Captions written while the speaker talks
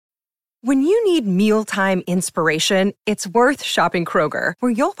When you need mealtime inspiration, it's worth shopping Kroger,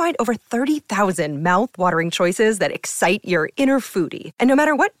 where you'll find over 30,000 mouth-watering choices that excite your inner foodie. And no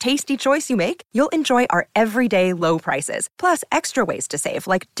matter what tasty choice you make, you'll enjoy our everyday low prices, plus extra ways to save,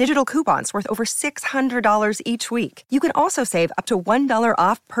 like digital coupons worth over $600 each week. You can also save up to $1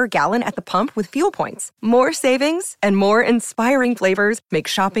 off per gallon at the pump with fuel points. More savings and more inspiring flavors make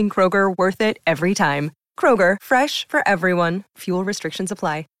shopping Kroger worth it every time. Kroger, fresh for everyone. Fuel restrictions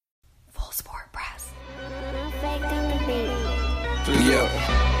apply. Full Sport Press. Yeah.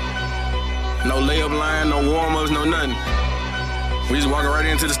 No layup line, no warm-ups, no nothing. We just walking right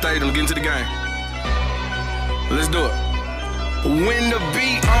into the stadium, get into the game. Let's do it. When the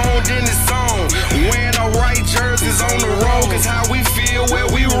beat on, then it's on. Wearing our right jerseys on the road, cause how we feel where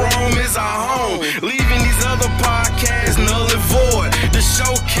we roam is our home. Leaving these other podcasts null and void. The show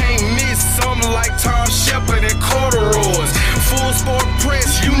can't miss something like Tom Shepard and corduroys. Full Sport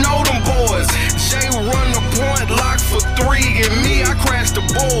Press, you know them boys. Jay run the point, lock for 3, and me, I crash the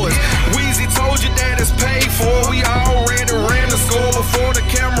boards. Weezy told you that it's paid for. We already ran the score before the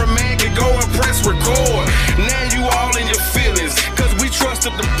cameraman could go and press record. Now you all in your feelings, cause we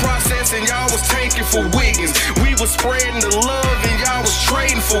trusted the process and y'all was tanking for Wiggins. We was spreading the love and y'all was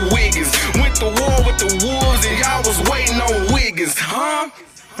trading for Wiggins. Went to war with the Wolves and y'all was waiting on Wiggins, huh?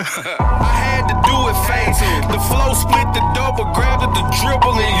 I had to do it fake. The flow split the double, grabbed at the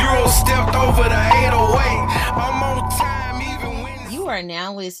dribble, and Euro stepped over the 808. I'm on time even when You are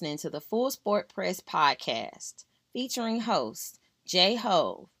now listening to the Full Sport Press podcast, featuring hosts Jay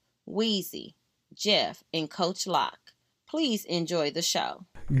Hove, Weezy, Jeff, and Coach Locke. Please enjoy the show.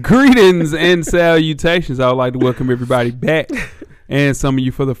 Greetings and salutations. I would like to welcome everybody back and some of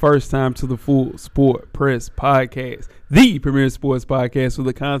you for the first time to the Full Sport Press podcast, the premier sports podcast for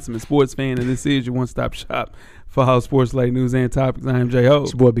the consummate sports fan. And this is your one-stop shop for all sports-related news and topics. I am Jay Ho.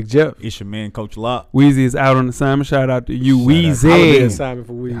 It's your boy Big Jeff. It's your man, Coach Locke. Weezy is out on assignment. Shout out to you, Weezy. Holiday assignment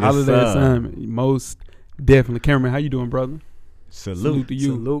for Weezy. Holiday assignment. Most definitely. Cameraman, how you doing, brother? Salute to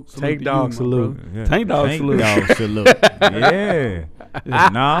you. Salute. Tank Dog salute. Yeah. Tank Dog salute. Dog salute. Yeah.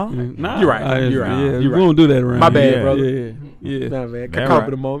 No. Nah, You're right. You're right. Yeah, You're we right. don't do that around My bad, here. brother. Yeah. Nah, man. That Come right.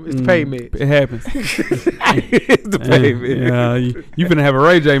 for the moment. It's the payment. It happens. It's the payment. Yeah, you finna have a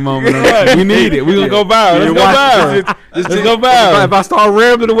Ray J moment. We need it. We gonna go viral. Let's go viral. Let's go viral. If I start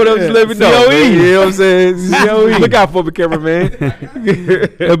rambling or whatever, just let me know. COE. You know what I'm saying? COE. Look out for me, cameraman.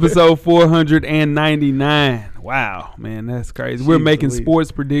 Episode 499. Wow, man, that's crazy. We're making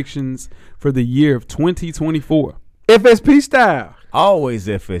sports predictions for the year of 2024. FSP style. Always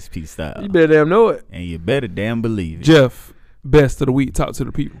FSP style. You better damn know it. And you better damn believe it. Jeff, best of the week. Talk to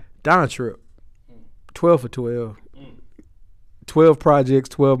the people. Don Trip. 12 for 12. 12 projects,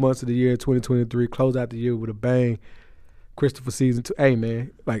 12 months of the year, 2023. Close out the year with a bang. Christopher season 2. Hey,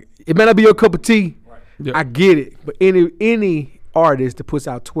 man, like, it may not be your cup of tea. Right. Yep. I get it. But any artist that puts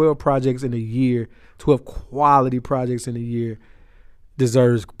out 12 projects in a year, 12 quality projects in a year,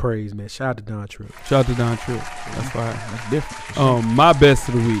 deserves praise, man. Shout out to Don Trip. Shout out to Don Trip. That's fine. That's different. My best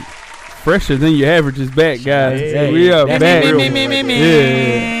of the week. Fresher than your average is back, guys. Hey, we are that's back. me.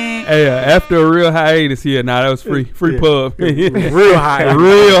 Yeah. Hey, after a real hiatus here. Nah, that was free pub. Real hiatus.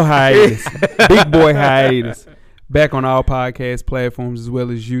 Real hiatus. Big boy hiatus. Back on all podcast platforms as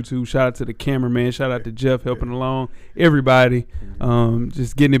well as YouTube. Shout out to the cameraman. Shout out to Jeff helping along. Everybody,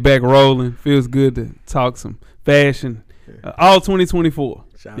 just getting it back rolling. Feels good to talk some fashion. All 2024.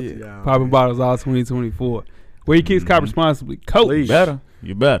 Shout out to y'all. Popping bottles all 2024. Wear your kids cop responsibly. Coach.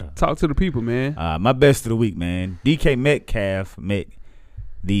 You better. Talk to the people, man. My best of the week, man. DK Metcalf met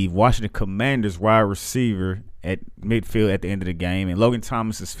the Washington Commanders wide receiver at midfield at the end of the game. And Logan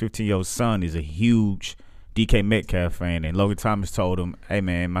Thomas's 15-year-old son is a huge DK Metcalf fan, and Logan Thomas told him, hey,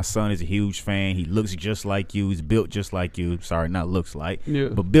 man, my son is a huge fan. He looks just like you. He's built just like you. Sorry, not looks like,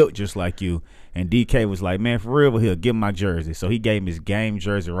 but built just like you. And DK was like, man, for real, he'll give him my jersey. So he gave him his game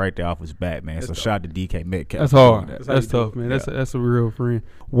jersey right there off his back, man. So shout out to DK Metcalf. That's hard. That's tough, man. That's a real friend.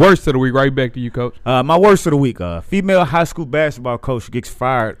 Worst of the week, right back to you, Coach. My worst of the week, female high school basketball coach gets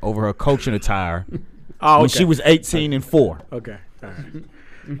fired over her coaching attire when she was 18 and 4. Okay. All right.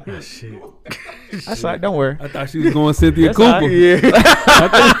 Oh, shit. That's all right. Don't worry. I thought she was going Cynthia Cooper. Right. Yeah.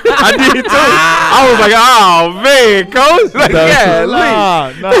 I did too. I was like, oh, man, coach. Like,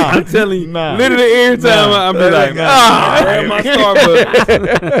 Nah. I'm telling you, literally every time I'm be like, my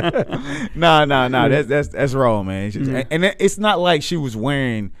Starbucks. Nah. That's wrong, man. And it's not like she was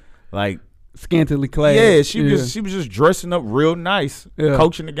wearing like scantily clad. Yeah, she was just dressing up real nice, Yeah.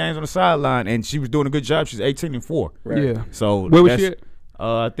 coaching the games on the sideline, and she was doing a good job. She's 18 and 4. Right. Yeah. So where was she at?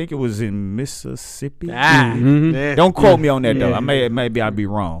 I think it was in Mississippi. Man. Don't quote me on that though. Yeah. Maybe I'll be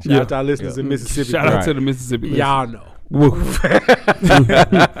wrong. Shout out to our listeners in Mississippi. Shout out to the Mississippi. Y'all know. Woof.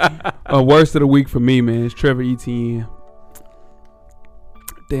 Worst of the week for me, man, is Trevor Etienne.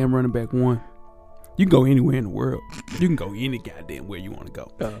 Damn running back one. You can go anywhere in the world. You can go any goddamn where you want to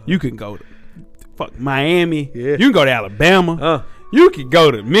go. You can go to Miami. Yeah. You can go to Alabama. You can go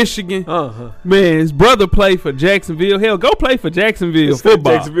to Michigan. Man, his brother played for Jacksonville. Hell, go play for Jacksonville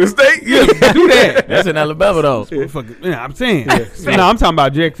football. Jacksonville State. Yeah, do that. That's in Alabama though. Yeah, I'm saying. No, I'm talking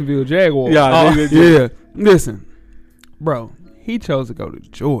about Jacksonville Jaguars. Yeah. Listen, bro, he chose to go to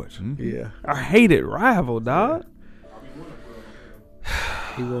Georgia. Yeah. Our hated rival, dog.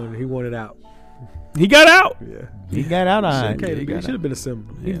 He wanted out. He got out. Yeah. He got out on He should have been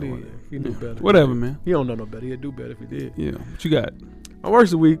assembled. He knew better. Whatever, man. He don't know no better. He'd do better if he did. Yeah. What you got? My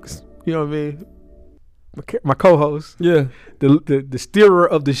worst of weeks, you know what I mean? My co-host. Yeah. The steerer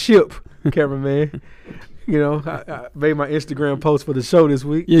of the ship, cameraman. You know, I made my Instagram post for the show this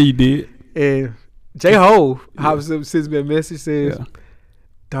week. Yeah, you did. And J-Ho sends me a message, says,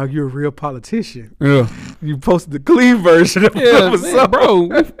 dog, you're a real politician. Yeah. You posted the clean version of man,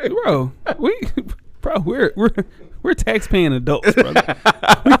 we're tax-paying adults, brother.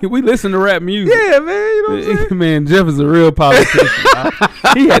 we listen to rap music. Yeah, man. You know what I'm saying? Man, Jeff is a real politician.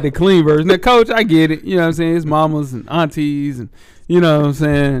 He had the clean version. Now, Coach, I get it. You know what I'm saying? His mamas and aunties and, you know what I'm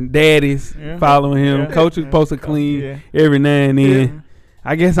saying, daddies following him. Yeah. Coach is supposed to clean every now and then. Yeah.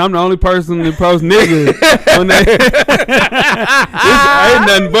 I guess I'm the only person that posts niggas on that. Ain't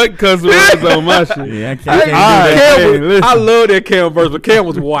nothing but cuss words on my shit. Yeah, I love that Cam verse, but Cam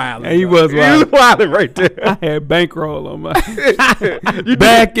was wild. He was wild. He was wild right there. I had bankroll on my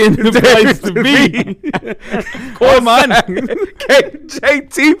back in the place to be. Come on,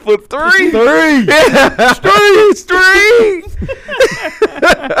 JT for three. Street.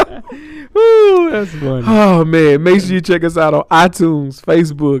 Ooh, that's funny. Oh man, make sure you check us out on iTunes,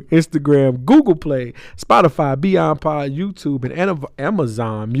 Facebook, Instagram, Google Play, Spotify, Beyond Pod, YouTube, and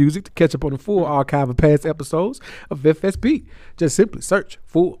Amazon Music to catch up on the full archive of past episodes of FSP. Just simply search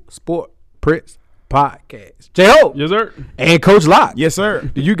Full Sport Press Podcast. J.O. Yes, sir. And Coach Locke. Yes, sir.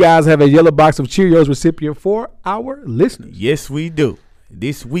 Do you guys have a yellow box of Cheerios recipient for our listeners? Yes, we do.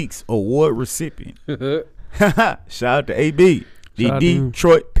 This week's award recipient. Shout out to AB. The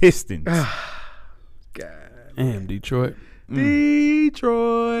Detroit Pistons. Damn, Detroit.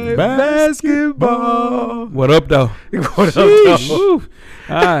 Detroit basketball. What up, though? What up, though? All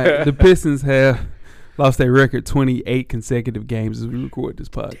right. The Pistons have lost their record 28 consecutive games as we record this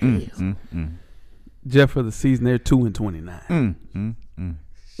podcast. Jeff, for the season, they're 2-29.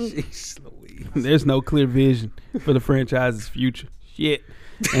 Jeez Louise. There's no clear vision for the franchise's future. Shit.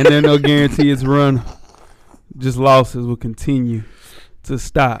 And there's no guarantee its run. Just losses will continue to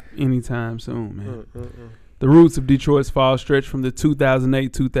stop anytime soon, man. The roots of Detroit's fall stretch from the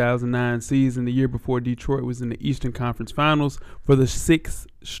 2008-2009 season, the year before Detroit was in the Eastern Conference Finals for the 6th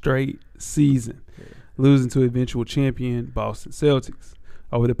straight season, losing to eventual champion Boston Celtics.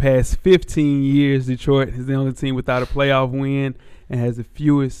 Over the past 15 years, Detroit is the only team without a playoff win and has the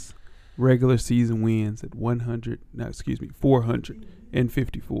fewest regular season wins at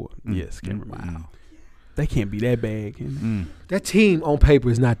 454. Yes, Cameron. Wow. They can't be that bad, can they? That team on paper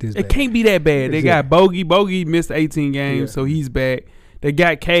is not this bad. It can't be that bad. They got Bogey. Bogey missed 18 games, so he's back. They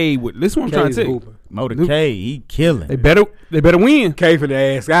got K. This is what I'm trying to tell you. Motor K, he killing. They better win. K for the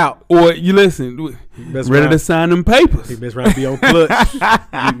ass out. Or you listen, ready to sign them papers. He best round be on clutch.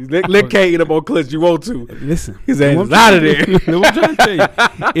 let K get up on clutch. You want to? Listen, his ass is out of there. What I'm trying to tell you,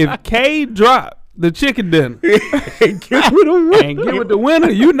 if K drop the chicken dinner and get with the winner,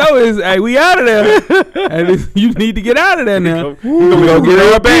 you know we out of there. And you need to get out of there now. We gonna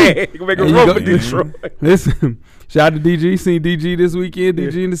get our bag. Make a run for Detroit. Listen, shout out to DG. Seen DG this weekend.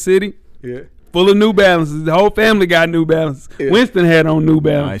 DG in the city. Yeah. Full of New Balances. The whole family got New Balances. Yeah. Winston had on New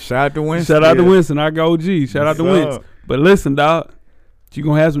Balance. Right, shout out to Winston. Shout out to Winston. I go OG. Shout out to Winston. But listen, dog. You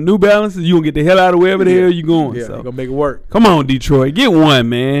going to have some New Balances. You going to get the hell out of wherever the hell you going. Yeah, so. you going to make it work. Come on, Detroit. Get one,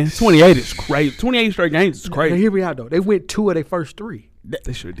 man. 28 is crazy. 28 straight games is crazy. Now, hear me out, though. They went 2 of their first 3.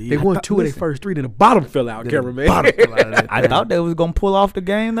 They sure did. They won 2 of their first 3, then the bottom fell out, cameraman. I thought they was going to pull off the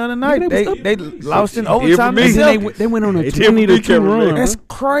game the other night. They lost in overtime. They went on a 20-2 run. That's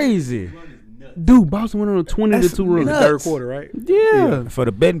crazy. Dude, Boston went on a 20-2 run. In the third quarter, right? Yeah. For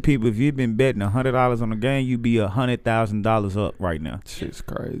the betting people, if you've been betting $100 on the game, you'd be $100,000 up right now. Shit's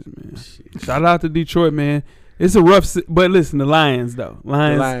crazy, man. Shout out to Detroit, man. It's a rough, but listen, the Lions though.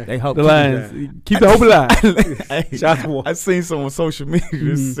 Lions, they hope the Lions keep the hope alive. I seen some on social media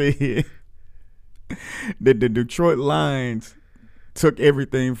that said that the Detroit Lions took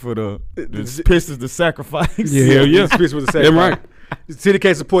everything for the Pistons to sacrifice. Yeah. Pistons was a Damn right. The city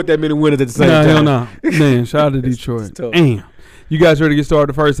can't support that many winners at the same Nah, time. hell no. Man, shout out to Detroit. tough. Damn. You guys ready to get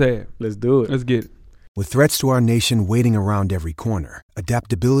started the first half? Let's do it. Let's get it. With threats to our nation waiting around every corner,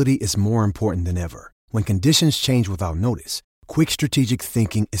 adaptability is more important than ever. When conditions change without notice, quick strategic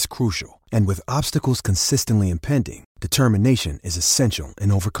thinking is crucial. And with obstacles consistently impending, determination is essential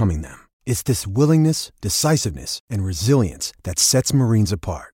in overcoming them. It's this willingness, decisiveness, and resilience that sets Marines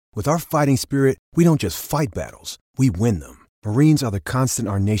apart. With our fighting spirit, we don't just fight battles, we win them. Marines are the constant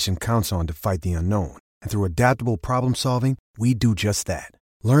our nation counts on to fight the unknown. And through adaptable problem solving, we do just that.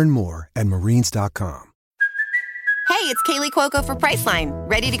 Learn more at marines.com. Hey, it's Kaylee Cuoco for Priceline.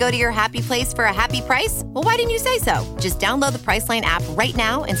 Ready to go to your happy place for a happy price? Well, why didn't you say so? Just download the Priceline app right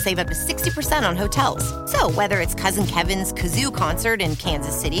now and save up to 60% on hotels. So whether it's Cousin Kevin's Kazoo Concert in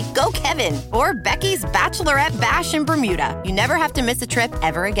Kansas City, go Kevin, or Becky's Bachelorette Bash in Bermuda, you never have to miss a trip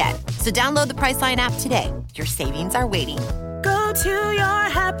ever again. So download the Priceline app today. Your savings are waiting. Go to your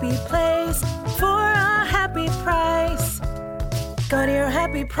happy place for a happy price. Go to your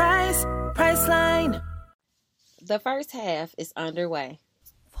happy price, Priceline. The first half is underway.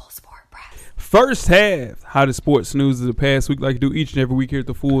 Full Sport Press. First half, hottest sports news of the past week, like we do each and every week here at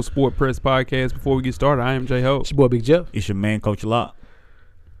the Full Sport Press Podcast. Before we get started, I am J Ho. It's your boy Big Jeff. It's your man, Coach Locke.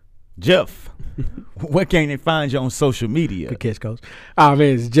 Jeff, where can they find you on social media? Good catch, Coach. Man,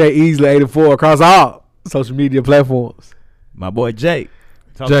 it's Jay Easley 84 across all social media platforms. My boy Jay.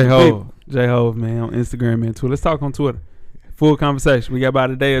 J Ho, man, on Instagram and Twitter. Let's talk on Twitter. Full conversation. We got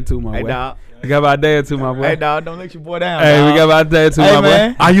about a day or two, my Hey, boy. dog. We got about a day or two, my boy. Hey, dog, don't let your boy down. Hey, dog. we got about a day or two, Hey, my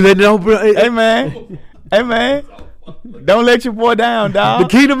man. boy. Are you letting it open? Hey, man. Hey, man. Don't let your boy down, dog. The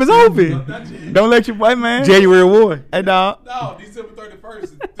kingdom is open. Don't let your boy, man. January 1. Hey, dog. No, December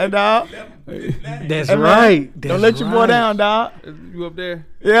 31st. Hey, dog. That's Hey, man. right. Don't let your boy down, dog. You up there?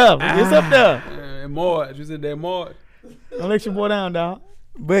 Yeah, it's up there. In March. You said that March. Don't let your boy down, dog.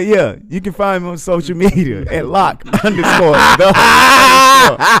 But yeah, you can find me on social media at lock _ the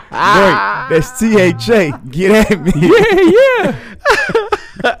Great. That's THA. Get at me. Yeah.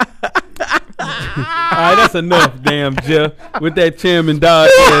 All right, that's enough, damn Jeff, with that chairman dog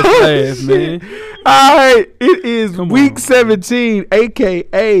ass, man. All right, it is Come week on. 17,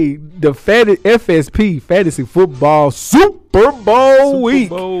 a.k.a. the FSP Fantasy Football Super Bowl week.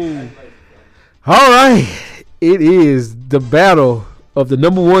 Super Bowl. All right, it is the battle of the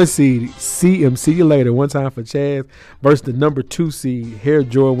number 1 seed, CM, see you later, one time for Chaz, versus the number 2 seed, Hair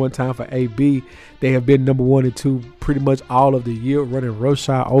Jordan, one time for AB. They have been number 1 and 2 pretty much all of the year, running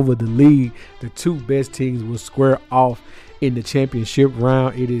roughshod over the league. The two best teams will square off in the championship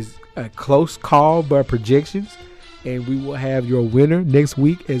round. It is a close call by projections, and we will have your winner next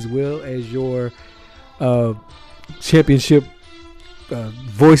week as well as your championship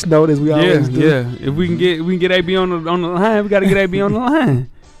voice note, as we always do. Yeah. If we can get AB on the line, we got to get AB on the line.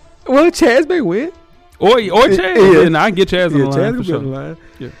 Well, Chaz may win. Or Chaz. Yeah, I can get Chaz on the line Chaz for will be sure. on the line.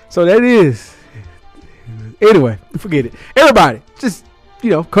 Yeah. So that is. Anyway, forget it. Everybody, just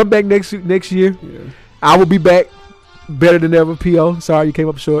come back next year. Yeah. I will be back better than ever. PO, sorry you came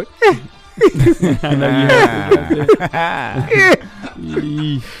up short. I know you have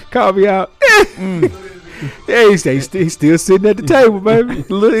to. Call me out. Yeah, he's still sitting at the table, baby.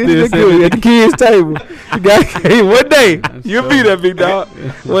 Look, Still it's good at the kids' table. You got one day you'll be there, big dog.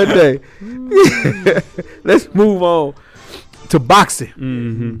 One day. Let's move on to boxing.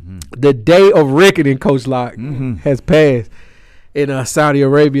 Mm-hmm. The day of reckoning, Coach Locke, has passed in Saudi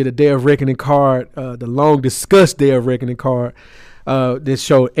Arabia. The day of reckoning card, the long discussed day of reckoning card, that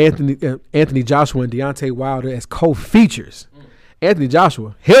showed Anthony Joshua and Deontay Wilder as co-features. Anthony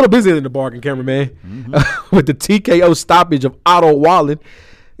Joshua held up his end in the bargain, cameraman, with the TKO stoppage of Otto Wallin,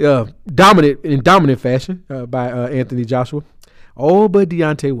 dominant fashion by Anthony Joshua. Oh, but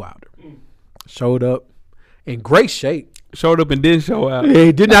Deontay Wilder showed up in great shape. Showed up and didn't show out. Yeah,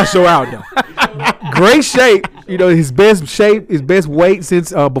 he did not show out though. Great shape, his best shape, his best weight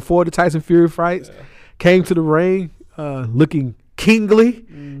since before the Tyson Fury fights. Came to the ring looking kingly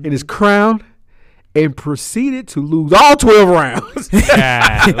in his crown. And proceeded to lose all 12 rounds. He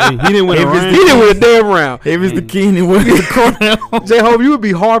didn't win a round. He didn't win a damn round. If it's the king, he wins the crown. J-Hope, you would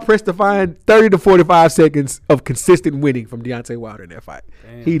be hard-pressed to find 30 to 45 seconds of consistent winning from Deontay Wilder in that fight.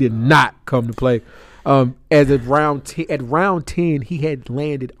 Damn. He did not come to play. At round 10, he had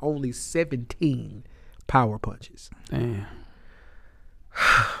landed only 17 power punches. Damn.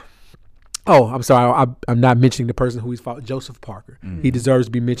 Oh, I'm sorry. I'm not mentioning the person who he's fought, Joseph Parker. He deserves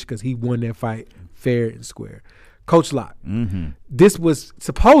to be mentioned because he won that fight fair and square. Coach Locke. This was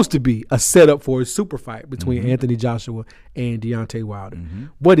supposed to be a setup for a super fight between Anthony Joshua and Deontay Wilder.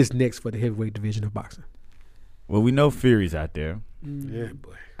 What is next for the heavyweight division of boxing? Well, we know Fury's out there. Yeah,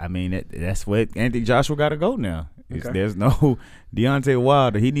 boy. I mean, that's what Anthony Joshua got to go now. There's no Deontay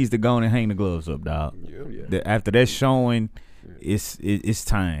Wilder. He needs to go and hang the gloves up, dog. After that showing, it's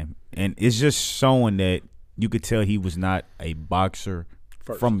time. And it's just showing that you could tell he was not a boxer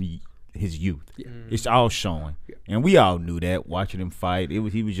from his youth. It's all showing. And we all knew that watching him fight. He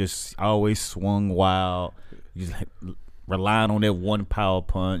was just always swung wild, just relying on that one power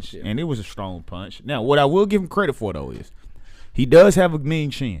punch. And it was a strong punch. Now, what I will give him credit for, though, is he does have a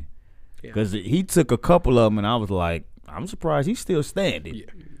mean chin. Because he took a couple of them, and I was like, I'm surprised he's still standing.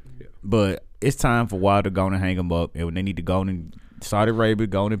 But it's time for Wilder to go and hang him up. And they need to go and Saudi Arabia,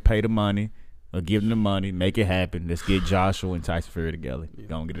 go and pay the money or give them the money, make it happen. Let's get Joshua and Tyson Fury together.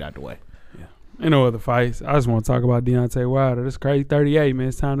 Go and get it out the way. Ain't no other fights. I just want to talk about Deontay Wilder. That's crazy. 38, man.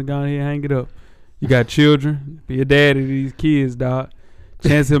 It's time to go ahead and hang it up. You got children. Be a daddy to these kids, dog.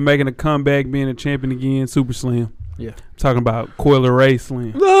 Chance of making a comeback, being a champion again, super slim. I'm talking about Coil Ray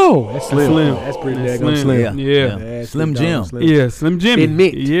Slim. No, that's slim. That's pretty daggone slim. Yeah. Slim Jim. Yeah, Slim Jimmy. Thin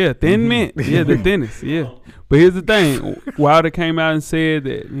mint. Yeah, thin mint. Yeah, the thinnest. Yeah. But here's the thing. Wilder came out and said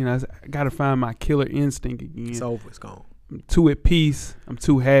that, I got to find my killer instinct again. It's over. It's gone. I'm too at peace. I'm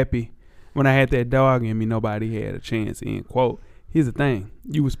too happy. When I had that dog in me, nobody had a chance, end quote. Here's the thing.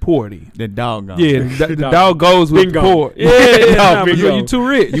 You was poor then. The dog gone. Yeah, the dog goes with the poor. Yeah, you too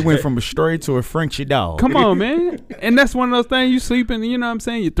rich. You went from a stray to a Frenchy dog. Come on, man. And that's one of those things. You sleeping, you know what I'm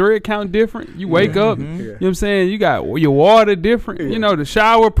saying? Your thread count different. You wake up, you know what I'm saying? You got your water different. You know, the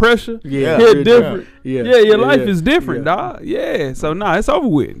shower pressure hit different. Your life is different, dog. Yeah. So, it's over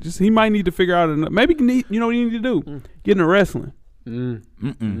with. Just he might need to figure out maybe you know what you need to do? Get into wrestling.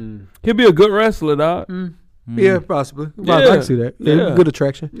 He'll be a good wrestler, dog. Yeah, possibly. I can see that. Yeah. Good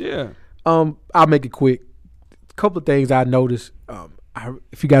attraction. Yeah. I'll make it quick. A couple of things I noticed.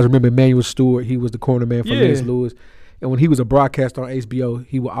 If you guys remember Emmanuel Stewart, he was the cornerman for Lennox Lewis. And when he was a broadcaster on HBO,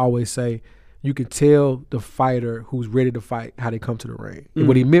 he would always say, you can tell the fighter who's ready to fight how they come to the ring. And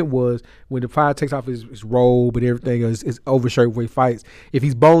what he meant was when the fighter takes off his robe and everything, his overshirt where he fights, if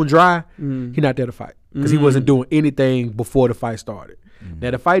he's bone dry, he's not there to fight because he wasn't doing anything before the fight started.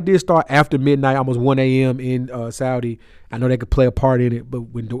 Now, the fight did start after midnight, almost 1 a.m. in Saudi. I know they could play a part in it, but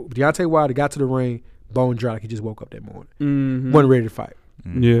when Deontay Wilder got to the ring, bone dry, like he just woke up that morning. Wasn't ready to fight.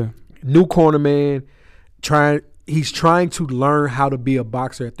 Yeah. New cornerman, he's trying to learn how to be a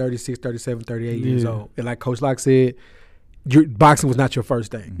boxer at 36, 37, 38 years old. And like Coach Locke said, boxing was not your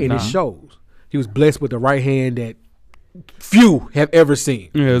first thing. And it shows. He was blessed with the right hand that few have ever seen.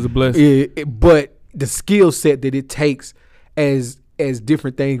 Yeah, it's a blessing. But the skill set that it takes as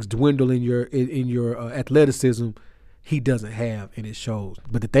different things dwindle in your athleticism, he doesn't have, and it shows.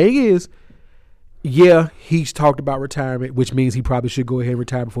 But the thing is, he's talked about retirement, which means he probably should go ahead and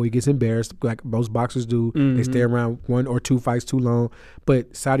retire before he gets embarrassed, like most boxers do. They stay around 1 or 2 fights too long.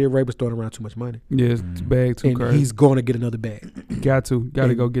 But Saudi Arabia's throwing around too much money. Yeah, it's bag too crazy. And he's going to get another bag. Got to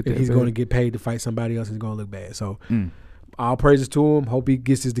go get that. He's going to get paid to fight somebody else, and it's going to look bad. So all praises to him. Hope he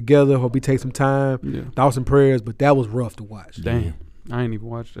gets this together. Hope he takes some time. Thoughts and prayers, but that was rough to watch. Damn. I ain't even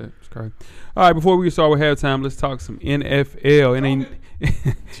watched that. It's crazy. All right, before we start with halftime, let's talk some NFL.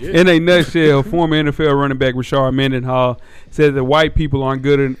 In a nutshell, former NFL running back Rashard Mendenhall said that white people aren't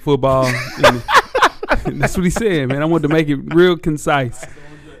good at football. That's what he said, man. I wanted to make it real concise.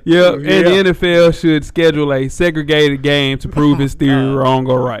 And the NFL should schedule a segregated game to prove his theory wrong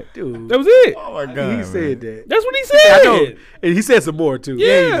or right. Dude. That was it. Oh, my God. He said that. That's what he said. I know. And he said some more, too.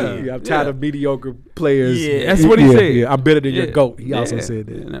 Yeah. I'm tired of mediocre players. Yeah, that's what he said. Yeah, I'm better than your GOAT. He also said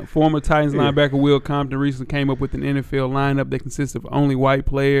that. And former Titans linebacker Will Compton recently came up with an NFL lineup that consists of only white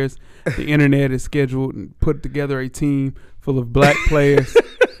players. The internet is scheduled and put together a team full of black players.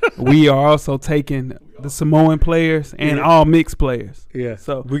 We are also taking the Samoan players and all mixed players. Yeah.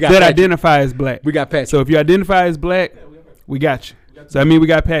 So that identify as black. We got Patrick. So if you identify as black, we got you. So I mean we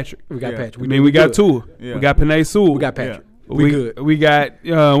got Patrick. We got Patrick. We got Tua. Yeah. We got Panay Sewell. We got Patrick. We good. We got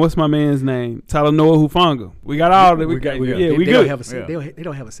what's my man's name? Talanoa Hufanga. We got all that. We good. They don't have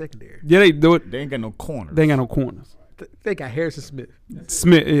a secondary. Yeah, they do it. They ain't got no corners. They ain't got no corners. They got Harrison Smith.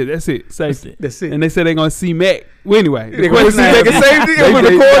 Yeah, that's it. Safety. That's it. And they said they're gonna see Mac. Well, anyway, They gonna see Mac at safety.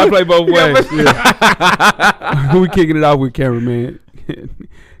 I play both ways. We kicking it off with cameraman.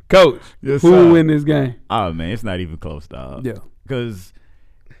 Coach, who will win this game? Oh man, it's not even close, dog. Yeah, because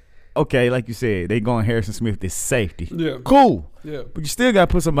okay, like you said, they going Harrison Smith this safety. Yeah. Cool. Yeah. But you still got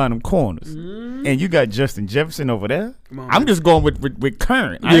to put somebody in them corners. And you got Justin Jefferson over there. Come on, I'm man. just going with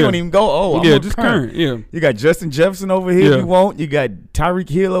current. I ain't gonna even go, I'm yeah, on just current. Yeah. You got Justin Jefferson over here if you want. You got Tyreek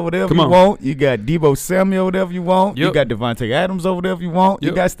Hill over there if you want. You got Debo Samuel over there if you want. Yep. You got Devontae Adams over there if you want.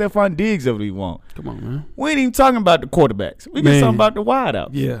 You got Stephon Diggs over there if you want. Come on, man. We ain't even talking about the quarterbacks. We got talking about the wideouts.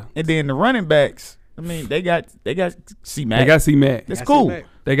 Yeah. And then the running backs, I mean, they got C-Mac. They got C-Mac. That's cool.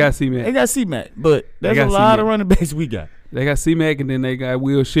 They got C-Mac. They got C-Mac. But there's a lot of running backs we got. They got C-Mac, and then they got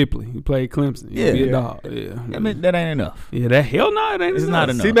Will Shipley. He played Clemson. Yeah. He a dog. Yeah. I mean, that ain't enough. Yeah, that hell no, it ain't It's not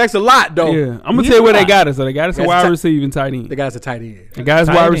enough. C-Mac's a lot, though. Yeah. I'm going to tell you where they got us. So they got us a wide receiving tight end. They got us a tight end. They got us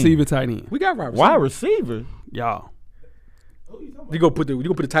Tight wide end. receiver tight end. We got Wide receiver? Y'all. You gonna put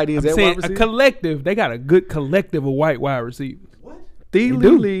the tight ends I'm at saying wide a receiver? collective. They got a good collective of white wide receivers. Thielen, They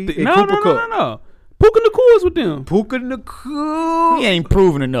do. Lee, and No. Cooper Kupp. Puka Nakua's with them. Puka Nacua. He ain't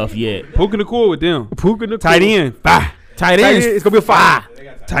proven enough yet. Puka Nakua with them. Puka Nacua. Tight end, 5. Tight Tight end. end, it's gonna be a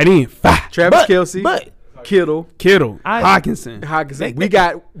 5. Tight end, 5. Travis Kelce. But Kittle. Hawkinson. We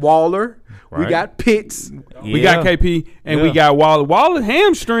got Waller. We Right. got Pitts. We got KP and we got Waller. Waller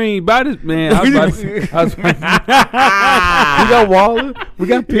hamstring by this man. I was about to say, We got Waller. We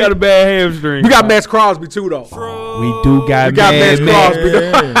got he Pitts. got a bad hamstring. We got Max Crosby too, though. We do got We got Max Max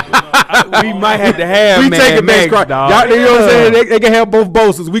Crosby. We might have to have We taking Max Crosby. Crosby. Y'all, you know what I'm saying? They can have both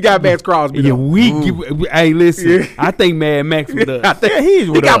Bosa's. We got Max Crosby. Yeah, though. hey, listen. I think Mad Max with us. I think he's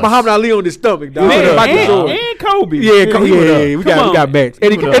with he got us. Muhammad Ali on his stomach, dog. Man, Michael Jordan. and Kobe. Yeah, he with us. we Come got on. Max.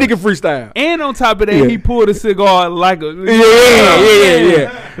 Eddie can freestyle. And on top of that, Yeah. he pulled a cigar like a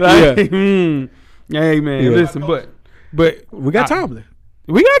Yeah. Like, hey man, Yeah. listen, but We got Tomlin.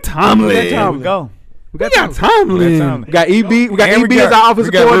 we got Tomlin. We got Tomlin. We go. We got Tomlin. We got EB. We got And EB we as got- our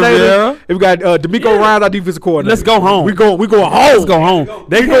offensive we got coordinator. Rivera. And we got D'Amico Ryan, our defensive coordinator. Let's go home. We going home. Let's go home.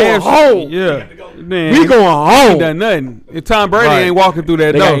 They going have- home. Yeah, man. We going Ain't home. done nothing. If Tom Brady Right. ain't walking through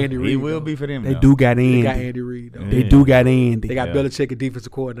that They got door, Andy Reid. He will though. be for them. they though. do got They Andy. got Andy Reid. though. They do got Andy. They got Belichick, a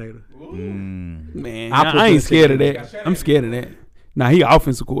defensive coordinator. Man, I put I ain't Belichick scared of in. that. I'm scared of that. Nah, he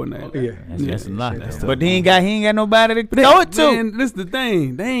offensive coordinator. Yeah. That's a lot. That's But he ain't got nobody to throw it to. Man, this the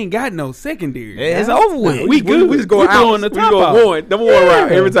thing. They ain't got no secondary. It's over with. We good. We just going We out. going the We top going out. one. Number one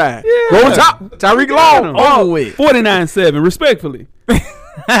round every time. Yeah. Go on top. Tyreek Long. Over with. 49-7, respectfully.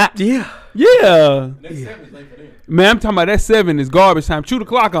 Yeah. Yeah. Man, I'm talking about that 7 is garbage time. Chew the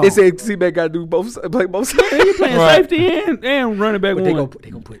clock on. They said C-Mac got to play both sides. He playing Right. safety and running back But one. they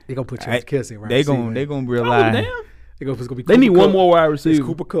gonna put Travis Kelce around. They C-Mac. gonna Oh, realize. damn. It's gonna be They need Cooper one Kupp. more wide It's receiver.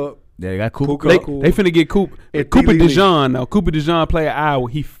 Cooper Kupp. They got Cooper They, Kupp. they finna get Cooper And Cooper Thielen Lee. DeJean now. Cooper DeJean play at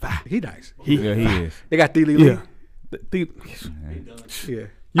Iowa. He fine. He nice. Yeah, he is. They got Thielen Lee. Yeah. Yeah.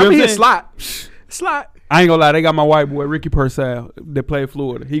 You I know what mean, I'm it's saying? slot. I ain't gonna lie, they got my white boy Ricky Purcell that played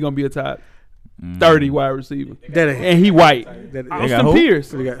Florida. He gonna be a top 30 wide receiver. That ain't. And he white. That, got Austin who? Pierce.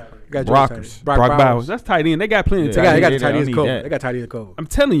 they got Brockers. Brock Bowers. That's tight end. They got plenty of They tight got ends. the tight don't ends need covered. that. They got tight ends covered. I'm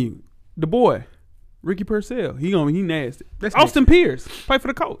telling you, the boy, Ricky Purcell, he nasty. That's Austin Pierce, play for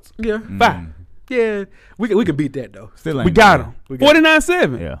the Colts. Yeah. 5. Yeah. We can beat that though. Still ain't We got him. We got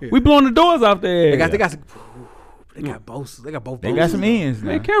 49-7. Yeah. We blowing the doors off there. They got both. They got both. They got some Boses. ends now.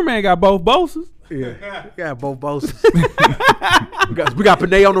 Man, cameraman got both bosses. Yeah. They got both Boses. we got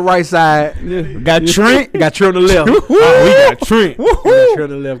Panay on the right side. Yeah. We got Trent. We got Trent on the left. We got Trent. We got Trent on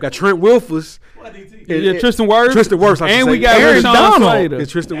the left. Got Trent Wilfers. Yeah, Tristan Wirfs. Tristan Wirfs. And we got Aaron Rashawn Donald. Slater. Yeah,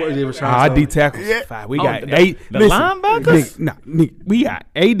 Tristan Wirfs. Yeah, Rashawn Our Slater. D tackles 5. We got the- 8. the linebackers? We got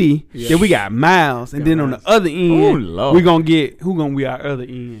AD. Then we got Miles, and then on the other end, Oh, Lord. we gonna get who gonna be our other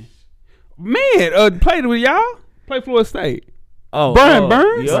end? Man, played with y'all. Play Florida State. Oh, Brian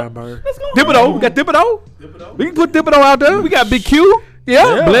Burns? Yeah. Brian Burns. Let's go. Thibodeau. We got Thibodeau. We can put Thibodeau out there. We got Big Q.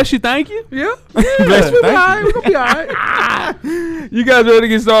 Yeah. Bless you. Thank you. Yeah. Bless you, We'll be thank all right. We're gonna be all right. You guys ready to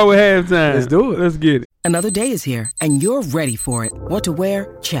get started with halftime? Let's do it. Let's get it. Another day is here, and you're ready for it. What to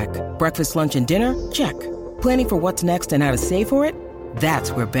wear? Check. Breakfast, lunch, and dinner? Check. Planning for what's next and how to save for it?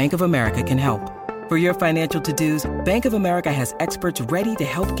 That's where Bank of America can help. For your financial to-dos, Bank of America has experts ready to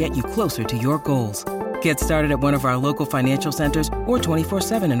help get you closer to your goals. Get started at one of our local financial centers or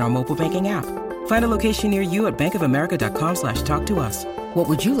 24/7 in our mobile banking app. Find a location near you at bankofamerica.com/talktous. What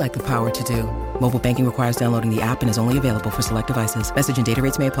would you like the power to do? Mobile banking requires downloading the app and is only available for select devices. Message and data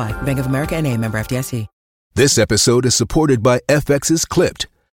rates may apply. Bank of America NA, member FDIC. This episode is supported by FX's Clipped,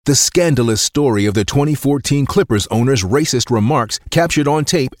 the scandalous story of the 2014 Clippers owner's racist remarks captured on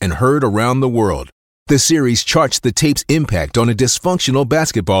tape and heard around the world. The series charts the tape's impact on a dysfunctional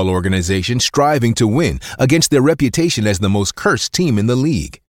basketball organization striving to win against their reputation as the most cursed team in the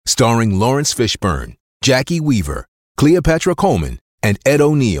league. Starring Lawrence Fishburne, Jackie Weaver, Cleopatra Coleman, and Ed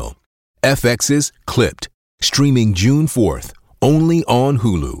O'Neill. FX's Clipped, streaming June 4th, only on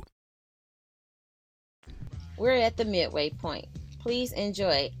Hulu. We're at the midway point. Please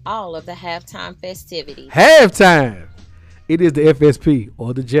enjoy all of the halftime festivities. Halftime. It is the FSP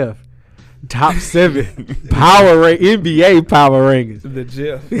or the Jeff top 7 NBA power rankings. The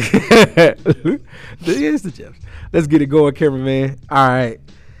Jeff. It's the Jeff. Let's get it going, cameraman. All right.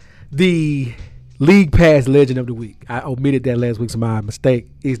 The League Pass Legend of the Week. I omitted that last week, so my mistake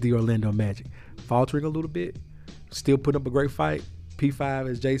is the Orlando Magic. Faltering a little bit. Still putting up a great fight. P5,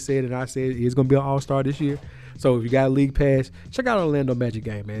 as Jay said and I said, is going to be an all-star this year. So if you got a League Pass, check out Orlando Magic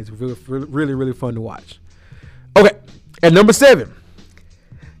game, man. It's really, really fun to watch. Okay. At number 7,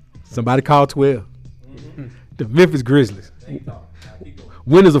 somebody called 12. The Memphis Grizzlies.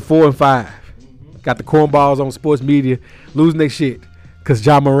 Winners of 4 and 5. Got the cornballs on sports media losing their shit because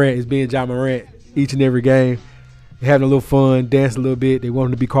Ja Morant is being Ja Morant each and every game. They're having a little fun, dancing a little bit. They want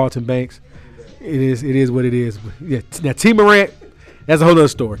him to be Carlton Banks. It is what it is. Yeah. Now, T. Morant, that's a whole other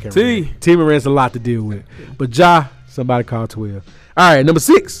story. T. Morant's a lot to deal with. But Ja, somebody called 12. All right, number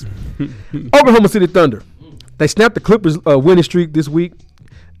 6, Oklahoma City Thunder. They snapped the Clippers' winning streak this week,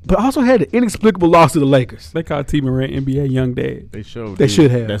 but also had an inexplicable loss to the Lakers. They call T. Morant NBA young dad. They should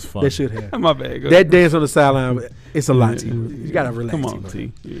have. That's fun. They should have. My bad. That dance on the sideline, it's a lot, T. You got to relax. Come on,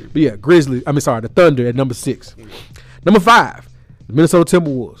 T. Yeah. But yeah, the Thunder at number 6. Number 5, the Minnesota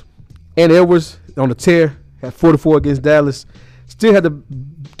Timberwolves. And Edwards on the tear, had 44 against Dallas. Still had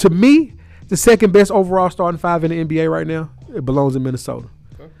to me, the second best overall starting 5 in the NBA right now. It belongs in Minnesota.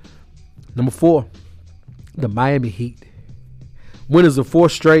 Okay. Number 4, the Miami Heat. Winners of 4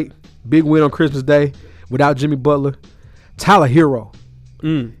 straight. Big win on Christmas Day without Jimmy Butler. Tyler Hero.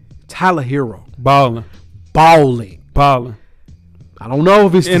 Tyler Hero. Balling. I don't know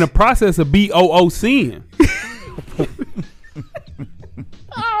if it's in the process of BOOCing.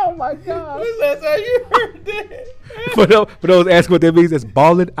 Oh my God. That's how you heard that. For those asking what that means, that's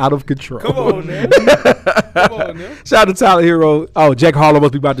balling out of control. Come on, man. Shout out to Tyler Hero. Oh, Jack Harlow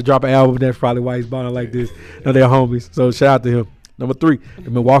must be about to drop an album. That's probably why he's balling like this. No, they're homies. So shout out to him. Number 3,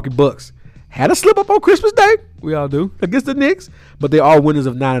 the Milwaukee Bucks. Had a slip up on Christmas Day. We all do. Against the Knicks. But they're all winners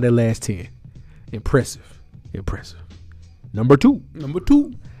of 9 of their last 10. Impressive. Number 2,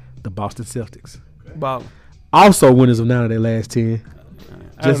 the Boston Celtics. Balling. Also winners of 9 of their last 10.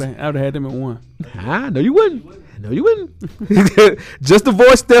 I would have had them at 1. No, you wouldn't. Just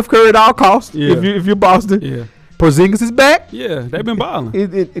avoid Steph Curry at all costs. Yeah. If you're Boston. Yeah. Porzingis is back. Yeah, they've been balling.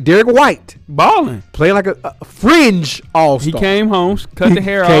 Derek White Balling. playing like a fringe all-star. He came home, cut the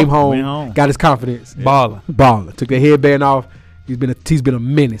hair off. Came home, got his confidence. Yeah. Balling. Took the headband off. He's been a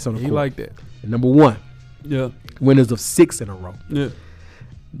menace on the court. He like that. And number 1. Yeah. Winners of 6 in a row. Yeah.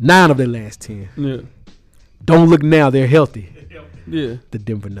 9 of their last 10. Yeah. Don't look now. They're healthy. Yeah. The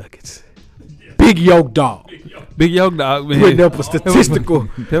Denver Nuggets. Big Yoke Dog. Man. Putting up a statistical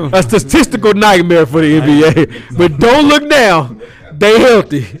nightmare for the NBA. But don't look now. They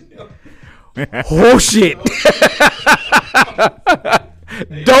healthy. Oh, shit.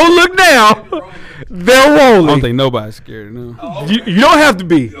 Don't look now. They're rolling. I don't think nobody's scared now. You don't have to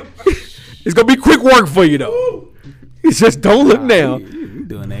be. It's going to be quick work for you, though. It's just don't look now.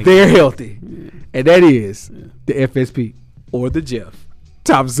 They're healthy. And that is the FSP or the Jeff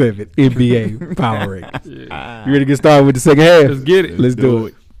top 7 NBA power rankings. You ready to get started with the second half? Let's get it. Let's do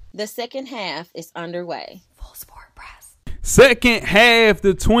it. The second half is underway. Full Sport Press. Second half,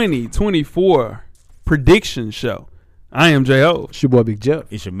 the 2024 prediction show. I am J.O. It's your boy Big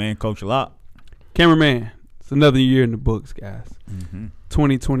Jeff. It's your man, Coach Locke. Cameraman, it's another year in the books, guys.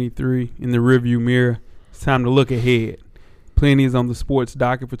 2023 in the rearview mirror. It's time to look ahead. Plenty is on the sports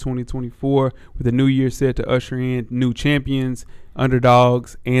docket for 2024 with the new year set to usher in new champions,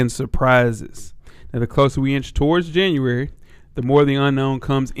 underdogs, and surprises. Now, the closer we inch towards January, the more the unknown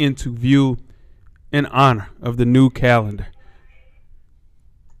comes into view in honor of the new calendar.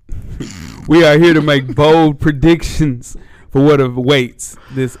 We are here to make bold predictions for what awaits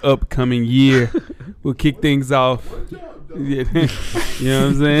this upcoming year. We'll kick things off. You know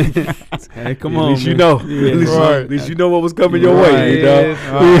what I'm saying? Hey, come on, at least man. you know. Yeah, at least you know what was coming your way. You know?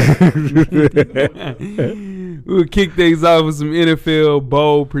 We'll kick things off with some NFL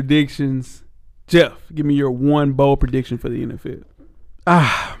bold predictions. Jeff, give me your one bold prediction for the NFL.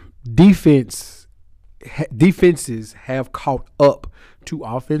 Defenses have caught up to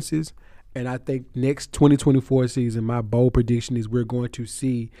offenses, and I think next 2024 season, my bold prediction is we're going to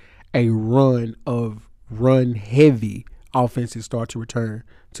see a run heavy offenses start to return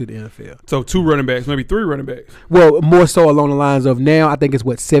to the NFL. So 2 running backs, maybe 3 running backs. Well, more so along the lines of now, I think it's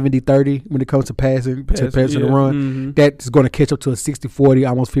 70-30 when it comes to passing the run. Mm-hmm. That's going to catch up to a 60-40,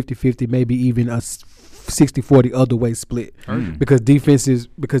 almost 50-50, maybe even a 60-40 other way split. Because defenses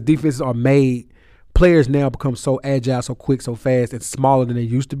are made. Players now become so agile, so quick, so fast, and smaller than they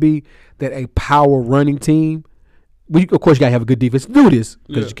used to be that a power running team. Of course, you got to have a good defense to do this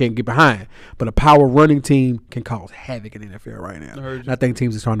because you can't get behind. But a power running team can cause havoc in the NFL right now. And I think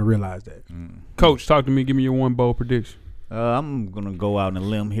teams are starting to realize that. Coach, talk to me. Give me your one bold prediction. I'm going to go out on a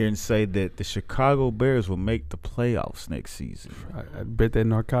limb here and say that the Chicago Bears will make the playoffs next season. I bet that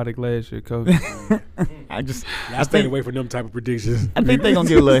narcotic last year, Coach. I stayed away from them type of predictions. I think they're going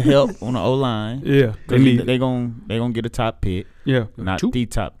to get a little help on the O-line. Yeah. They're going to get a top pick. Yeah. Not the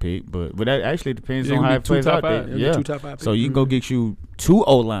top pick, but that actually depends on how it plays plays out there. Yeah. 2 top 5 So you can go get you 2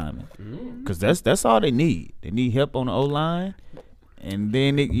 O-linemen because that's all they need. They need help on the O-line. And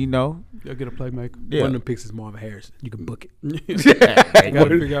then, you'll get a playmaker. Yeah. One of them picks is Marvin Harrison. You can book it. Got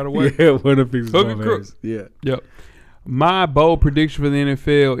to figure out a way. Yeah, one of them picks is Marvin Harrison. Yeah. Yep. My bold prediction for the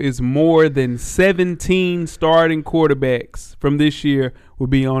NFL is more than 17 starting quarterbacks from this year will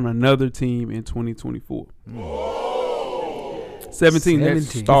be on another team in 2024. 17.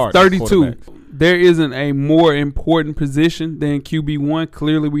 That's 32. There isn't a more important position than QB1.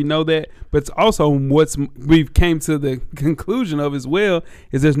 Clearly, we know that. But it's also we've came to the conclusion of as well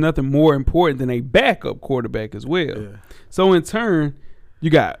is there's nothing more important than a backup quarterback as well. Yeah. So, in turn, you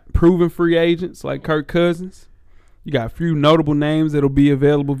got proven free agents like Kirk Cousins. You got a few notable names that'll be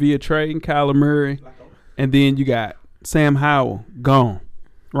available via trade, Kyler Murray. And then you got Sam Howell, gone.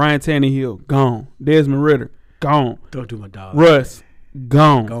 Ryan Tannehill, gone. Desmond Ridder, gone. Don't do my dog. Russ,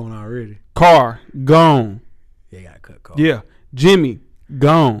 gone. Gone already. Carr, gone. Yeah, you got to cut Carr. Yeah. Jimmy,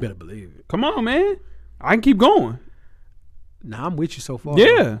 gone. You better believe it. Come on, man. I can keep going. Nah, I'm with you so far.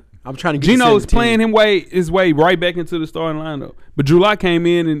 Yeah. Bro. I'm trying to get Geno's playing his way right back into the starting lineup. But Drew Lock came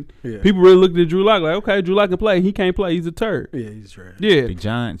in and people really looked at Drew Lock like, okay, Drew Lock can play. He can't play. He's a turd. Yeah, he's trash. Yeah. The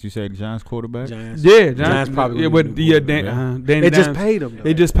Giants, you said the Giants quarterback? Giants. Yeah, Giants probably. Yeah, but Danny they just paid him, though.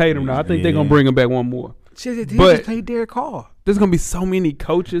 They just paid him, though. I think they're going to bring him back one more. Shit, they just paid Derek Carr. There's going to be so many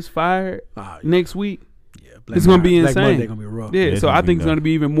coaches fired next week. Yeah, it's going to be insane. Monday going to be rough. Yeah, so I think it's going to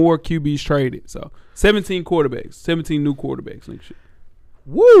be even more QBs traded. So 17 quarterbacks, 17 new quarterbacks next year.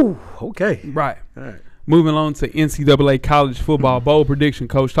 Woo! Okay. Right. All right. Moving on to NCAA college football. Bold prediction,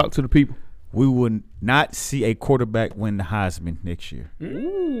 Coach. Talk to the people. We would not see a quarterback win the Heisman next year.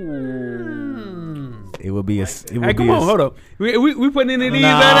 It will be a. Come on, hold up. We putting in these. No,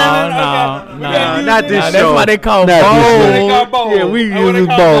 not this show. That's why they call bold. Yeah, we use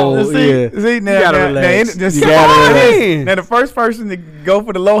bold. See now, you gotta relax. Now the first person to go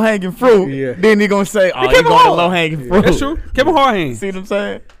for the low hanging fruit, then you're gonna say, "Oh, you going to low hanging fruit." That's true. Kevin Hard. See what I'm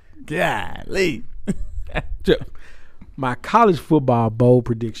saying? Golly. My college football bold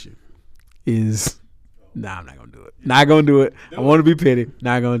prediction is I'm not gonna do it. Not gonna do it. I want to be petty.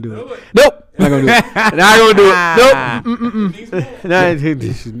 Not gonna do it. Nope. Not gonna do it. Not gonna do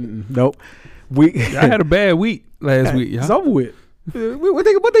it. Nope. I had a bad week last week. It's over with. What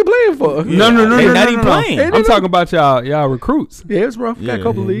they playing for? No. They're not even playing. I'm talking about y'all recruits. Yeah, it's rough. Got a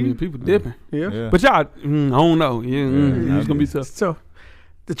couple leagues. People dipping. Yeah. But y'all, I don't know. It's gonna be tough. So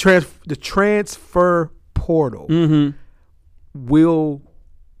the transfer portal will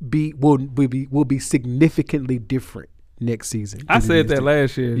be significantly different next season. I said that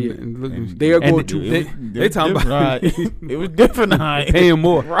last year. Yeah. They are going to. They talking about it was different. Paying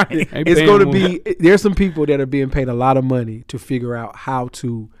more. Right. It's going to be. There's some people that are being paid a lot of money to figure out how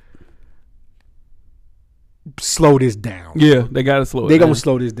to slow this down. Yeah, they got to slow it down. They're going to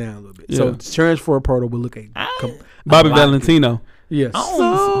slow this down a little bit. Yeah. So the transfer portal will look at Bobby Valentino. Yes.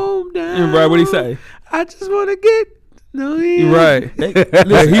 Slow down. And right, what he say? I just want to get. No, yeah.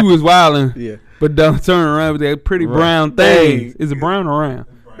 Right. He was wilding. Yeah. But don't turn around with that pretty brown thing. Is it brown or round?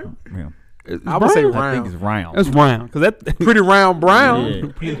 Yeah. I would say round. I think it's round. That's round. Cause that pretty round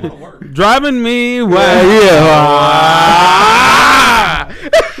brown. Yeah. Driving me wild.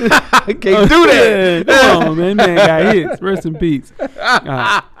 I can't do that. Come on, man. Man got hits. Rest in peace.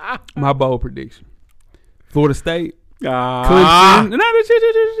 My bold prediction. Florida State. Clemson.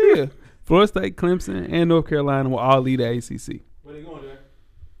 Florida State, Clemson, and North Carolina will all lead the ACC. Where they going there?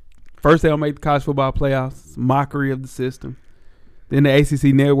 First, they'll make the college football playoffs. It's a mockery of the system. Then the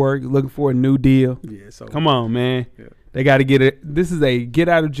ACC network is looking for a new deal. Yeah, so come on, man. Yeah. They got to get it. This is a get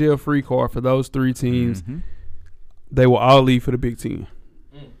out of jail free card for those three teams. Mm-hmm. They will all leave for the Big Ten.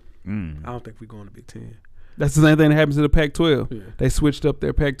 I don't think we're going to Big Ten. That's the same thing that happens to the Pac-12. Yeah. They switched up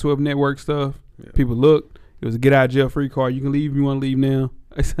their Pac-12 network stuff. Yeah. People looked. It was a get out of jail free card. You can leave if you want to leave now.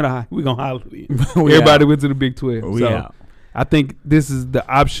 I said, all right, we're going to holler at you. Everybody went to the Big 12. So I think this is the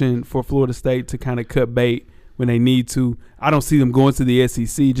option for Florida State to kind of cut bait when they need to. I don't see them going to the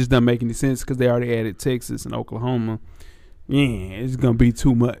SEC. It just doesn't make any sense because they already added Texas and Oklahoma. Yeah, it's going to be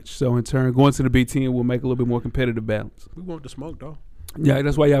too much. So, in turn, going to the Big 10 will make a little bit more competitive balance. We want the smoke, though. Yeah,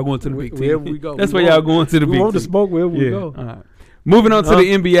 that's why y'all going to the Big 10. Wherever we go. That's why y'all going to the Big 10. We want the smoke wherever we go. All right. Moving on to the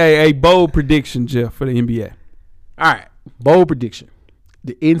NBA, a bold prediction, Jeff, for the NBA. All right, bold prediction.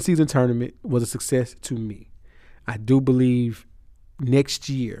 The in-season tournament was a success to me. I do believe next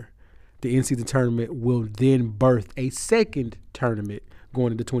year the in-season tournament will then birth a second tournament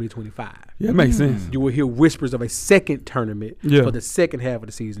going into 2025. Yeah, it makes sense. You will hear whispers of a second tournament for the second half of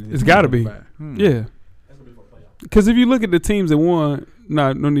the season. It's got to be. Yeah. Because if you look at the teams that won,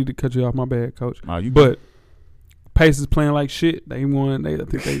 no need to cut you off, my bad, Coach. But Pacers playing like shit. They won. I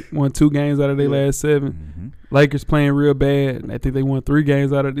think they won 2 games out of their last 7. Mm-hmm. Lakers playing real bad. I think they won 3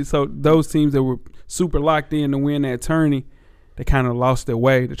 games out of these. So those teams that were super locked in to win that tourney, they kind of lost their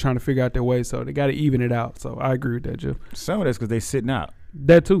way. They're trying to figure out their way. So they got to even it out. So I agree with that, Jeff. Some of that's because they sitting out.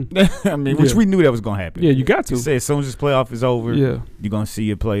 That too. I mean, which we knew that was going to happen. Yeah, you got to. You say as soon as this playoff is over, you're going to see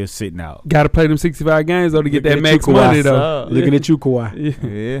your players sitting out. Got to play them 65 games, though, to get that max money, though. Looking at you, Kawhi.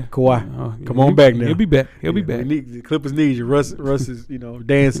 Yeah. Kawhi. Come on back now. He'll be back. The Clippers need you. Russ is,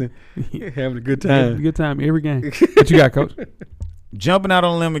 dancing, having a good time. Good time every game. What you got, Coach? Jumping out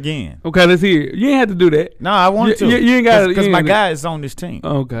on a limb again. Okay, let's hear it. You ain't have to do that. No, I want to. You ain't got to. Because my guy is on this team.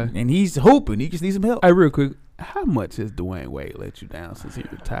 Okay. And he's hooping. He just needs some help. Hey, real quick. How much has Dwayne Wade let you down since he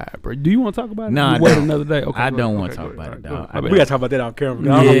retired, bro? Do you want to talk about it? No, wait another day. Okay, I don't want to talk about it, dog. We got to talk about that on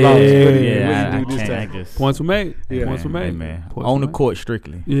camera. I can't. Points were made. Yeah, points were made. Man. On the court,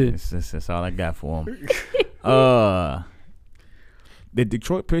 strictly. Yeah. That's all I got for him. The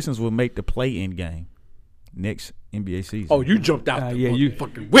Detroit Pistons will make the play-in game next NBA season. Oh, you jumped out the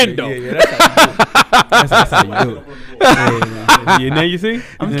fucking window. Yeah, that's how you do it. Now you see?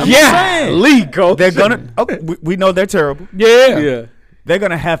 I'm saying. League, coach. They're going to we know they're terrible. Yeah. They're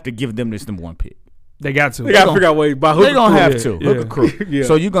going to have to give them this number 1 pick. They got to. They got to figure out ways by hook. They're going to have to. Yeah. Hook a crew.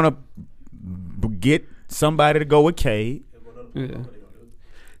 So you're going to get somebody to go with Cade. Yeah.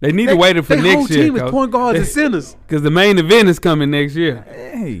 They need to wait for next year. The whole team is point guards and centers. Because the main event is coming next year.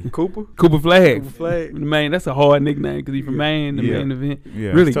 Hey. Cooper Flag. The main, that's a hard nickname because he's from Maine, the main event. Yeah,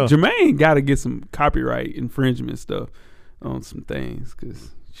 really, Jermaine got to get some copyright infringement stuff on some things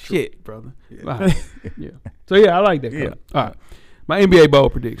because shit, brother. Yeah. So, I like that. Yeah. All right. My NBA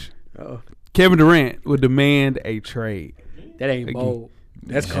bold prediction. Kevin Durant will demand a trade. That ain't bold.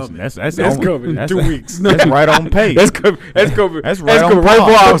 That's coming. That's coming in 2 weeks. That's right on pace. That's coming. That's right on right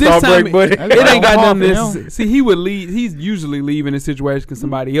before All-Star break, buddy. It ain't got nothing. See, he would leave. He's usually leaving a situation because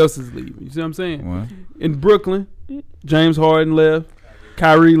somebody else is leaving. You see what I'm saying? What? In Brooklyn, James Harden left.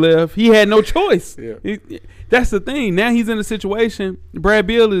 Kyrie left. He had no choice. Yeah. That's the thing. Now he's in a situation. Brad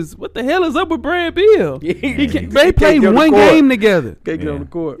Beal is. What the hell is up with Brad Beal? They played one game together. Can't get on the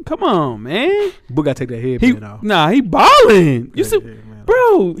court. Come on, man. Book got to take that headband off. Nah, he balling. You see,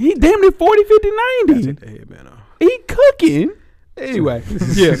 bro, he damn near 40, 50, 90. Take that headband off. He cooking. Anyway,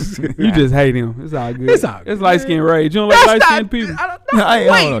 you just hate him. It's all good. It's light skin rage. You don't like light skinned people. I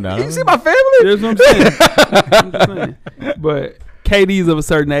don't know. You see my family? That's what I'm saying. But KD's of a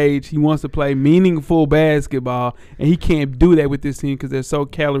certain age. He wants to play meaningful basketball, and he can't do that with this team because they're so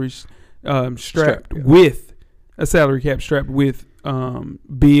calorie strapped with a salary cap strapped with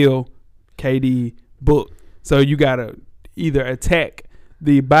Bill, KD, Book. So you gotta either attack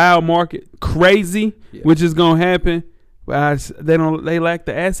the buyout market crazy, which is gonna happen. But they lack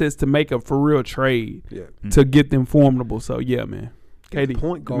the assets to make a for real trade to get them formidable. So man. KD,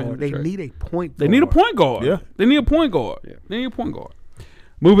 point guard. They need a point guard. They need a point guard. Yeah. They need a point guard. Yeah. They need a point guard.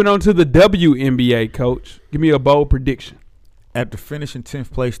 Moving on to the WNBA, Coach. Give me a bold prediction. After finishing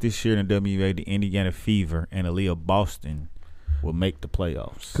 10th place this year in the WNBA, the Indiana Fever and Aaliyah Boston will make the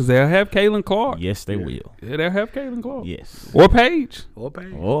playoffs. Because they'll have Caitlin Clark. Yes, they will. Yeah, they'll have Caitlin Clark. Yes. Or Paige.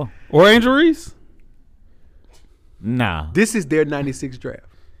 Or Angel Reese. Nah. This is their 96 draft.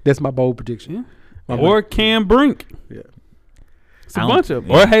 That's my bold prediction. Yeah. Or Cam Brink. Yeah. It's a bunch of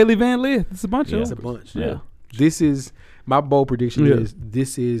them. Or Haley Van Lith. It's a bunch of them. It's a bunch. Yeah. This is my bold prediction is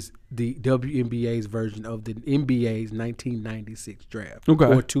this is the WNBA's version of the NBA's 1996 draft. Okay.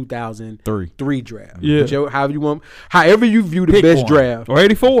 Or 2003 draft. Yeah. However you view the best draft. Or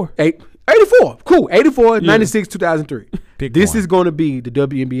 84. 84. Cool. 84, 96, 2003. This is going to be the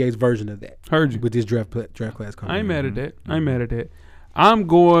WNBA's version of that. Heard you. With this draft class coming. I ain't mad at that. I'm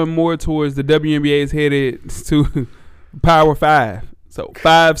going more towards the WNBA is headed to Power 5. So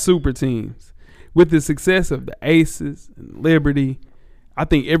 5 super teams. with the success of the Aces and Liberty, I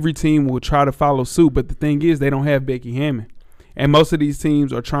think every team will try to follow suit. But the thing is, they don't have Becky Hammond. And most of these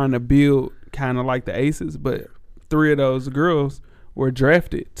teams are trying to build kind of like the Aces, but 3 of those girls were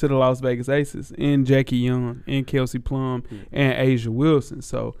drafted to the Las Vegas Aces, and Jackie Young, and Kelsey Plum, and Asia Wilson.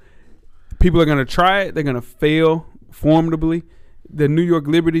 So people are going to try it. They're going to fail formidably. The New York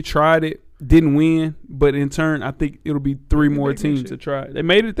Liberty tried it, didn't win, but in turn, I think it'll be 3 more teams to try it. They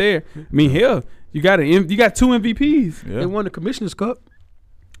made it there. I mean, hell, you got 2 MVPs. They won the Commissioner's Cup.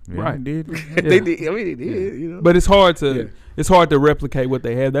 Yeah, Right. They did. They did. I mean, they did. You know, But it's hard to replicate what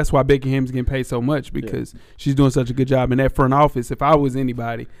they have. That's why Becky Hammond's getting paid so much, because she's doing such a good job in that front office. If I was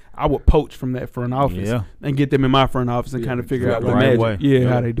anybody, I would poach from that front office and get them in my front office and kind of figure out the right magic. way.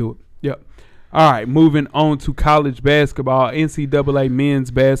 How they do it. Yep. All right, moving on to college basketball, NCAA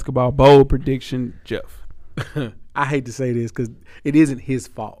men's basketball bowl prediction, Jeff. I hate to say this because it isn't his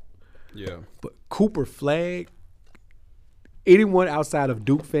fault. Yeah. But Cooper Flagg, anyone outside of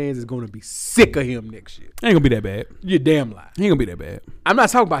Duke fans is going to be sick of him next year. Ain't going to be that bad. You're damn lie. Ain't going to be that bad. I'm not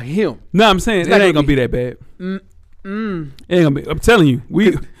talking about him. No, I'm saying it ain't going to be that bad. It ain't going to be. I'm telling you,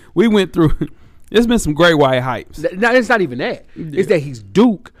 we went through – there's been some great white hypes. It's not even that. It's that he's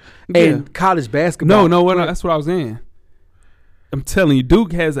Duke and college basketball. That's what I was saying. I'm telling you,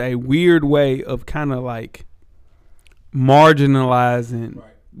 Duke has a weird way of kind of like marginalizing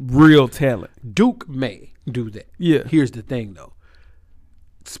real talent. Duke may do that. Yeah. Here's the thing, though.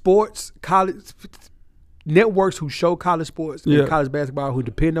 Sports, college networks who show college sports and college basketball who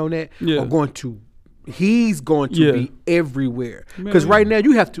depend on that are going to he's going to be everywhere. Because right now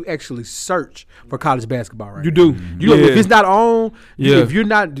you have to actually search for college basketball right You now. do. You know, if it's not on, if you're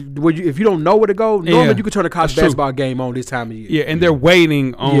not, if you don't know where to go, normally you can turn a college basketball game on this time of year. Yeah, and they're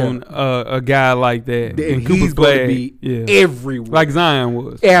waiting on a guy like that. And he's going to be everywhere. Like Zion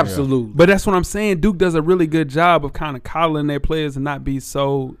was. Absolutely. But that's what I'm saying. Duke does a really good job of kind of coddling their players and not be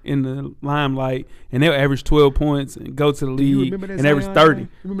so in the limelight. And they'll average 12 points and go to the league and average 30.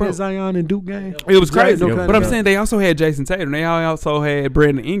 Remember that Zion and Duke game? It was crazy. But I'm saying they also had Jason Tatum. They also had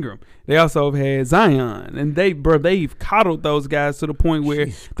Brandon Ingram. They also had Zion. And they've coddled those guys to the point where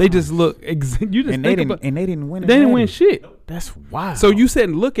they just look they didn't win. They didn't win shit. That's wild. So you said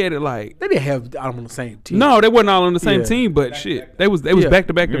and look at it like they didn't have them on the same team. No, they wasn't all on the same team, but shit. They was back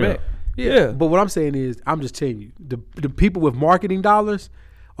to back to back. Yeah. But what I'm saying is, I'm just telling you, the people with marketing dollars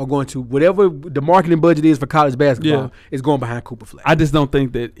are going to, whatever the marketing budget is for college basketball, is going behind Cooper Flagg. I just don't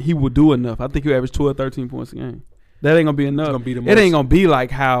think that he will do enough. I think he'll average 12, 13 points a game. That ain't going to be enough. It ain't going to be like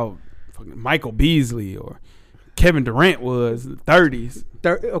how Michael Beasley or Kevin Durant was in the 30s.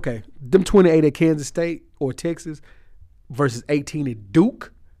 Okay. Them 28 at Kansas State or Texas versus 18 at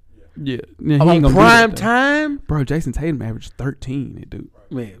Duke. Yeah. On prime time. Bro, Jason Tatum averaged 13 at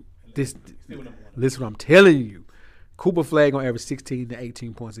Duke. Man, listen what I'm telling you. Cooper Flagg gonna average 16 to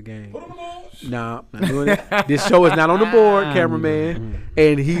 18 points a game. Nah, not doing it. This show is not on the board, cameraman,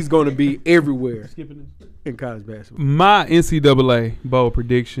 and he's gonna be everywhere in college basketball. My NCAA bowl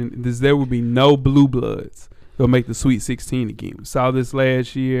prediction is there will be no blue bloods. They'll make the Sweet 16 again. We saw this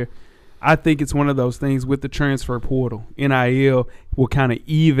last year. I think it's one of those things with the transfer portal. NIL will kind of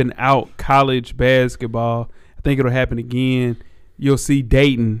even out college basketball. I think it'll happen again. You'll see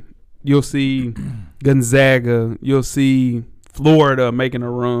Dayton. You'll see Gonzaga. You'll see Florida making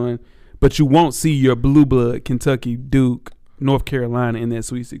a run. But you won't see your blue blood, Kentucky, Duke, North Carolina in that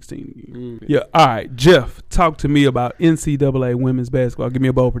Sweet 16 game. Yeah. All right, Jeff, talk to me about NCAA women's basketball. Give me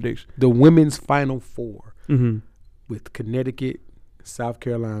a bold prediction. The women's Final Four with Connecticut, South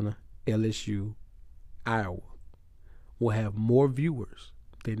Carolina, LSU, Iowa will have more viewers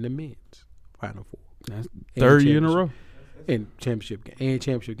than the men's Final Four. That's third year in a row. And championship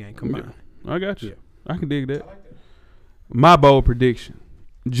game combined. I got you. Yeah. I can dig that. My bold prediction: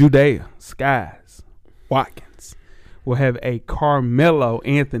 Judea, Skies, Watkins will have a Carmelo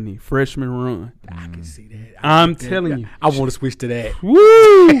Anthony freshman run. I can see that. I'm telling you. I want to switch to that.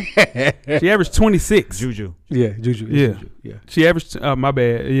 Woo! She averaged 26. Juju. Yeah, Juju. Yeah. She averaged. My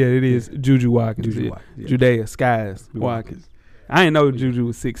bad. Yeah, it is Juju Watkins. Judea, Skies, Watkins. I didn't know Juju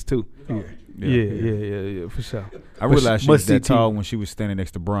was 6'2". Yeah, for sure. I realized she was that tall when she was standing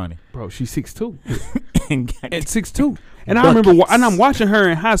next to Bronny. Bro, she's 6'2". At 6'2". And I remember, and I'm watching her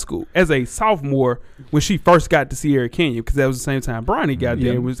in high school as a sophomore when she first got to Sierra Canyon, because that was the same time Bronny got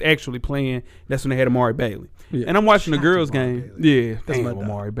there and was actually playing. That's when they had Amari Bailey. Yeah. And I'm watching the girls' game. Yeah, that's my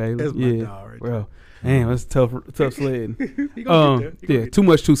Amari Bailey. That's my dog right bro. Damn, that's tough sledding. Yeah, too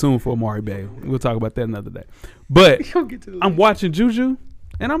much too soon for Amari Bailey. We'll talk about that another day. But I'm watching Juju,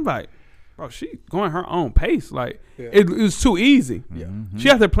 and I'm like, bro, she going her own pace. Like it was too easy. Yeah. She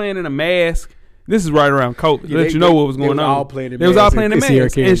out there playing in a mask. This is right around COVID. Yeah, let you know what was going on. They was all playing in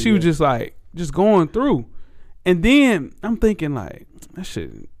masks. And she was just going through. And then I'm thinking like, that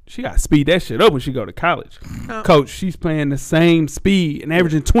shit, she got to speed that shit up when she go to college. Coach, she's playing the same speed and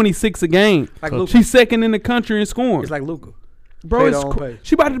averaging 26 a game. Like she's second in the country in scoring. It's like Luka. Bro,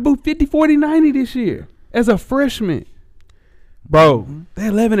 she about to do 50, 40, 90 this year as a freshman. Bro,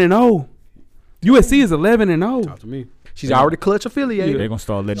 they're 11-0. USC is 11-0. Talk to me. She's already clutch affiliated. They're gonna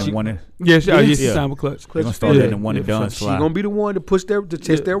start letting them one in. She's signed with clutch. They're gonna start letting them one and done slide. She's gonna be the one to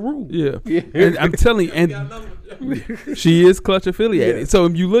test their rule. Yeah. And I'm telling you, and she is clutch affiliated. Yeah. So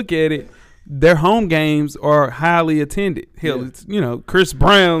if you look at it, their home games are highly attended. Hell, it's, Chris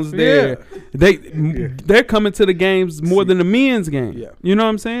Brown's there. Yeah. They're coming to the games more than the men's game. Yeah. You know what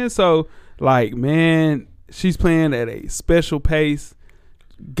I'm saying? So like, man, she's playing at a special pace.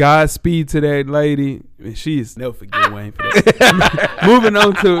 Godspeed to that lady. She is never forget Wayne for that. Moving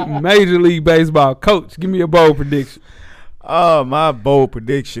on to Major League Baseball. Coach, give me a bold prediction. My bold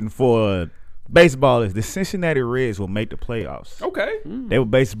prediction for baseball is the Cincinnati Reds will make the playoffs. Okay. They were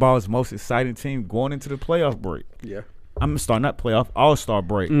baseball's most exciting team going into the playoff break. Yeah. I'm starting not playoff, all-star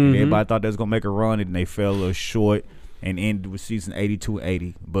break. And everybody thought they was going to make a run, and they fell a little short and ended with season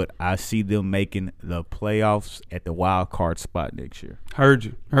 82-80. But I see them making the playoffs at the wild card spot next year. Heard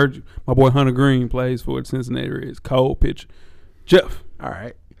you. My boy Hunter Green plays for the Cincinnati Reds. Cold pitcher. Jeff. All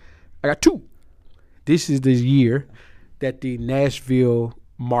right. I got two. This is the year that the Nashville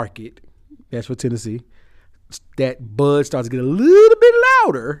market, that's for Tennessee, that buzz starts to get a little bit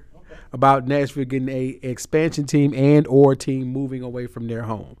louder about Nashville getting a expansion team and or team moving away from their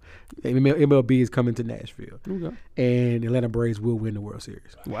home. MLB is coming to Nashville. Okay. And Atlanta Braves will win the World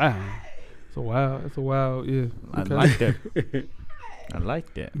Series. Wow. It's a wild, yeah. Okay. I like that. I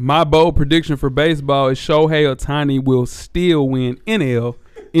like that. My bold prediction for baseball is Shohei Ohtani will still win NL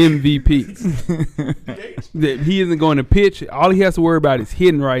MVP. He isn't going to pitch. All he has to worry about is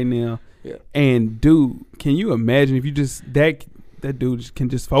hitting right now. Yeah. And, dude, can you imagine if you just that dude can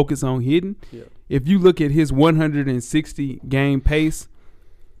just focus on hitting? Yeah. If you look at his 160 game pace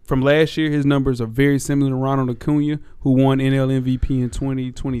from last year, his numbers are very similar to Ronald Acuna, who won NL MVP in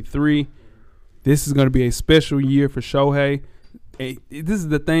 2023. This is going to be a special year for Shohei. This is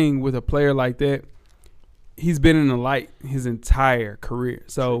the thing with a player like that. He's been in the light his entire career.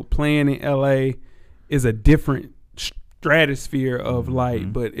 So playing in LA is a different stratosphere of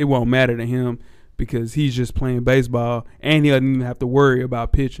light, but it won't matter to him because he's just playing baseball and he doesn't even have to worry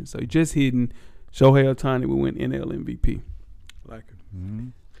about pitching. So just hitting. Shohei Ohtani will win NL MVP. Like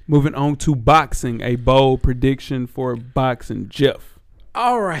it. Moving on to boxing, a bold prediction for boxing. Jeff.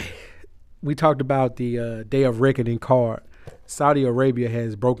 All right. We talked about the Day of Reckoning card. Saudi Arabia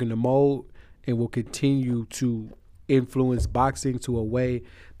has broken the mold and will continue to influence boxing to a way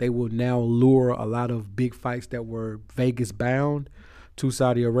they will now lure a lot of big fights that were Vegas bound to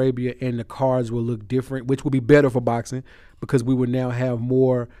Saudi Arabia, and the cards will look different, which will be better for boxing because we will now have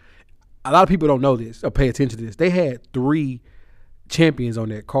more. A lot of people don't know this or pay attention to this. They had 3 champions on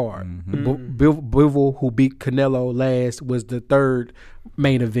that card. Bivol, who beat Canelo last, was the 3rd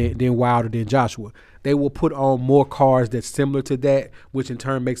main event, then Wilder, then Joshua. They will put on more cards that's similar to that, which in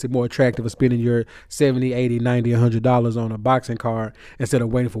turn makes it more attractive of spending your $70, $80, $90, $100 on a boxing card instead of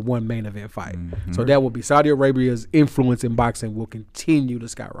waiting for one main event fight. So that will be Saudi Arabia's influence in boxing will continue to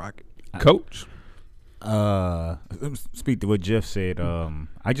skyrocket. Coach? Speak to what Jeff said.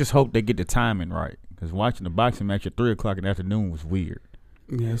 I just hope they get the timing right because watching the boxing match at 3:00 in the afternoon was weird.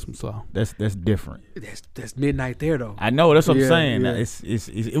 Yeah, that's slow. That's different. That's midnight there though. I know. That's what I'm saying. Yeah.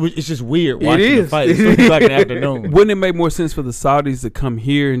 It's just weird watching the fight at 3:00 in the afternoon. Wouldn't it make more sense for the Saudis to come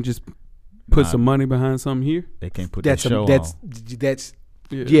here and just put some money behind something here? They can't put that show on.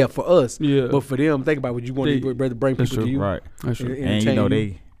 Yeah, for us. Yeah, but for them, think about what you want to bring people to you. Right. That's true. And you know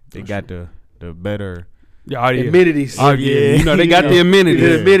they got the better. Amenities. You know they got the amenities.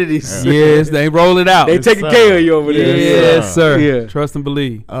 The amenities. Yes, they roll it out. They taking care of you over there. Yes, sir. Yeah. Trust and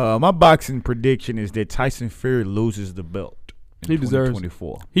believe. My boxing prediction is that Tyson Fury loses the belt. He deserves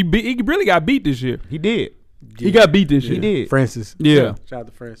 2024. He really got beat this year. He did. Yeah. He got beat this year. He did. Francis. Yeah. Shout out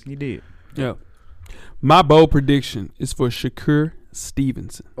to Francis. He did. Yeah. My bold prediction is for Shakur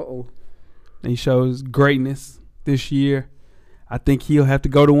Stevenson. He shows greatness this year. I think he'll have to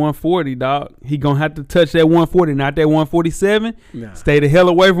go to 140, dog. He going to have to touch that 140, not that 147. Nah. Stay the hell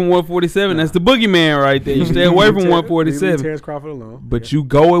away from 147. Nah. That's the boogeyman right there. You stay away from 147. Terrence Crawford alone. But you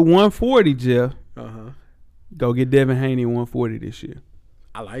go at 140, Jeff. Go get Devin Haney at 140 this year.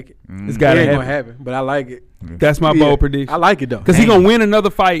 I like it. It's got to happen, but I like it. That's my bold prediction. I like it though, because he's gonna win another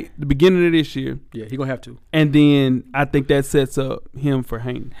fight the beginning of this year. Yeah, he's gonna have to. And then I think that sets up him for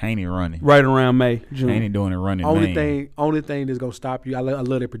Haney. Haney running right around May, June. Haney doing it running. Only thing that's gonna stop you. I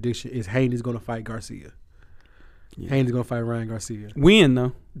love that prediction is Haney's gonna fight Garcia. Yeah. Haney's gonna fight Ryan Garcia. When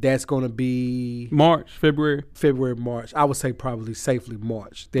though? That's gonna be February, March. I would say probably safely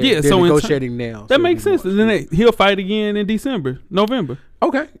March. They're so negotiating now. That makes sense. And then he'll fight again in November.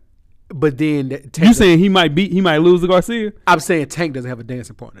 Okay. But then you saying he might lose to Garcia? I'm saying Tank doesn't have a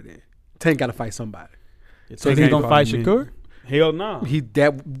dancing partner then. Tank got to fight somebody. So he's gonna fight Shakur? Hell no.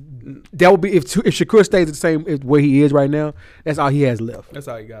 That would be if Shakur stays the same where he is right now. That's all he has left. That's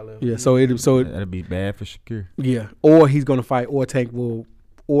all he got left. Yeah. That'd be bad for Shakur. Yeah. Or he's gonna fight, or Tank will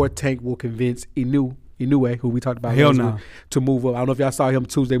convince Inoue, who we talked about, to move up. I don't know if y'all saw him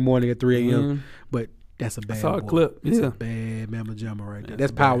Tuesday morning at 3 a.m. But that's a bad. I saw a clip. It's a bad mamma jamma right there.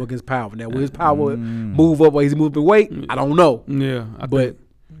 That's power against power. Now, will his power move up while he's moving weight? I don't know. Yeah, but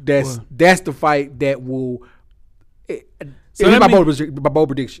that's the fight that will. So that's my bold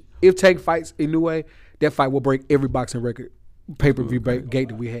prediction. If Tank fights Inoue, that fight will break every boxing record pay-per-view gate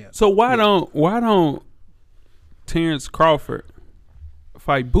that we have. So why don't Terrence Crawford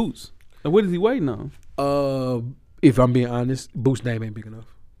fight Boots? What is he waiting on? If I'm being honest, Boots' name ain't big enough.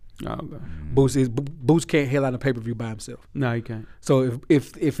 Oh, okay. Boots can't hell out a pay-per-view by himself. No, he can't. So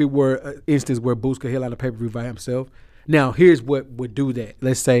if it were an instance where Boots could hell out a pay-per-view by himself, now here's what would do that.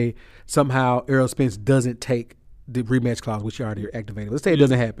 Let's say somehow Errol Spence doesn't take the rematch clause, which you already activated. Let's say it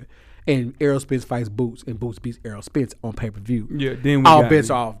doesn't happen, and Errol Spence fights Boots, and Boots beats Errol Spence on pay-per-view. Yeah, then all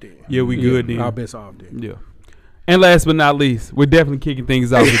bets are off then. Yeah, we good then. All bets are off then. Yeah. And last but not least, we're definitely kicking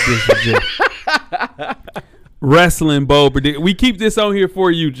things off with this, Jeff. Wrestling bold prediction. We keep this on here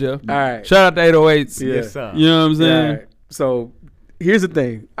for you, Jeff. All right. Shout out to 808s. Yeah. Yes, sir. You know what I'm saying? All right. So here's the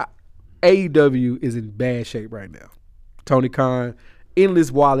thing. AEW is in bad shape right now. Tony Khan,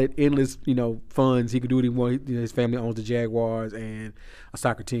 endless wallet, endless, funds. He can do what he wants. His family owns the Jaguars and a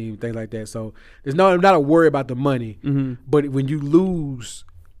soccer team, things like that. So there's not a worry about the money. Mm-hmm. But when you lose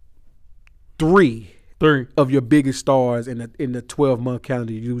three of your biggest stars in the 12-month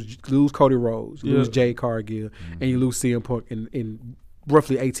calendar, you lose Cody Rhodes, you lose Jay Cargill, and you lose CM Punk in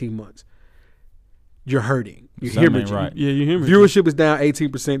roughly 18 months. You're hurting. You're hemorrhaging. Right. Yeah, you're hemorrhaging. Viewership is down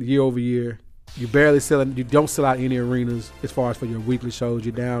 18% year over year. You barely selling. You don't sell out any arenas as far as for your weekly shows.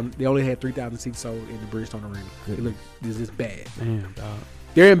 You're down. They only had 3,000 seats sold in the Bridgestone Arena. This is bad. Damn, dog.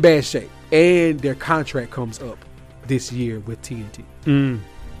 They're in bad shape, and their contract comes up this year with TNT.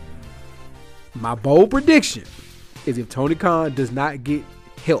 My bold prediction is if Tony Khan does not get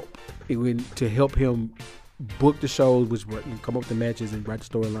help to help him book the shows, which come up with the matches and write the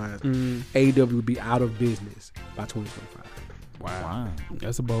storylines, AEW will be out of business by 2025. Wow.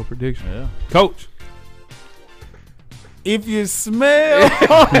 That's a bold prediction. Yeah. Coach. If you smell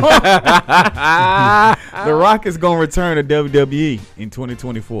The Rock is going to return to WWE in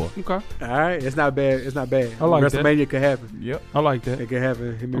 2024. Okay. All right. It's not bad. I like WrestleMania that. could happen. Yep. I like that. It could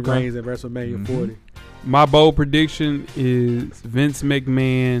happen. Him and Reigns at WrestleMania 40. My bold prediction is Vince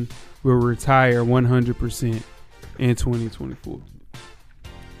McMahon will retire 100% in 2024.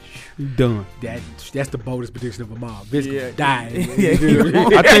 Done. That's the boldest prediction of them all. Vince died.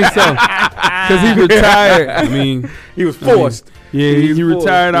 I think so. Because he retired. I mean, he was forced. He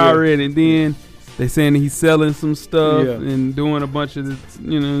retired already. And then they saying he's selling some stuff and doing a bunch of,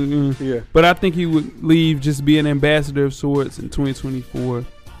 But I think he would leave, just be an ambassador of sorts in 2024,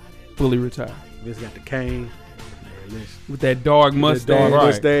 fully retired. Vince got the cane. With that dog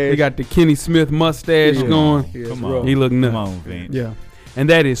mustache. They got the Kenny Smith mustache going. Yeah, Come on. He look nuts. Come on, Vince. Yeah. And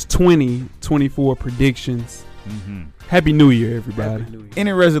that is 2024 predictions. Happy New Year, everybody. Happy New Year.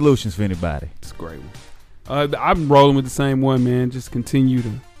 Any resolutions for anybody? It's a great one. I'm rolling with the same one, man. Just continue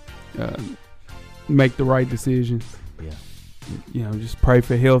to make the right decisions. Yeah. Just pray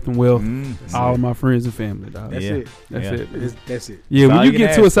for health and wealth. All of my friends and family, dog. That's it. That's it. it. Yeah, That's when you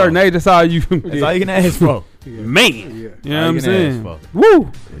get to a certain age, that's all you. That's all you can ask for. Man. Yeah. You know what I'm ask saying? for.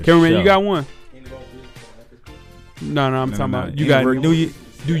 Woo. Cameraman, sure. you got one? No, I'm talking about you got. New Year.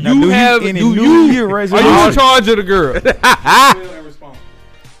 Do you have any New New Year Year Are resolutions? you in charge of the girl?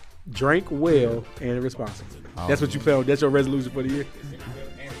 Drink well and responsibly. That's what you felt. That's your resolution for the year.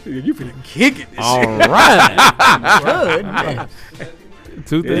 You finna kick it. All right. Good.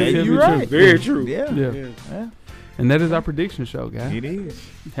 Two things. Yeah, can you're be right. true. Very true. Yeah. And that is our prediction show, guys. It is.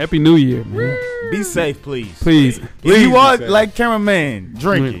 Happy New Year, man. Be safe, please. Please. If you are like cameraman,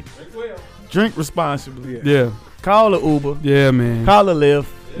 drink it. Drink responsibly. Yeah. Call a Uber. Yeah, man. Call a Lyft.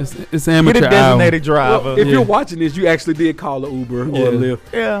 It's amateur Get a designated hour. driver. Well, if you're watching this, you actually did call an Uber or a Lyft.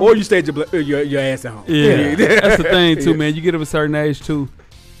 Yeah. Or you stayed your ass at home. Yeah. That's the thing, too, man. You get of a certain age, too.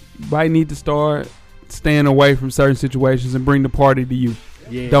 You might need to start staying away from certain situations and bring the party to you.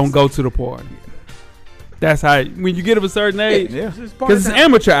 Yes. Don't go to the party. That's how, when you get of a certain age, Yeah. because it's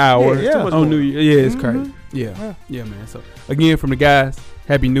amateur hour Yeah. on New Year. Yeah, it's crazy. Yeah, man. So, again, from the guys,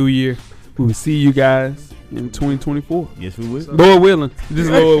 Happy New Year. We will see you guys in 2024. Yes, we will. Lord willing.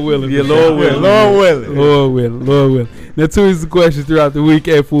 Just Lord willing. Yeah, Lord willing. Lord willing. Lord willing. Lord willing. Now, tweet us the questions throughout the week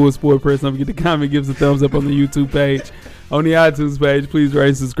at Full Sport Press. Don't forget to comment, give us a thumbs up on the YouTube page. On the iTunes page, please rate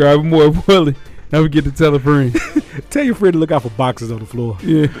and subscribe. And more importantly, don't forget to tell a friend. Tell your friend to look out for boxes on the floor.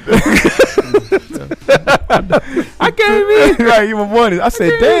 Yeah. I came in. Right, you were wanted. I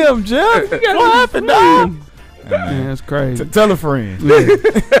said, damn, Jeff. What happened, dog? Man, that's crazy. Tell a friend.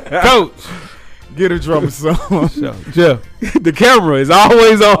 Yeah. Coach. Get a drummer song. Jeff. The camera is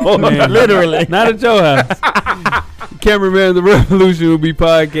always on. Man, Literally. Not at your house. Cameraman, The Revolution will be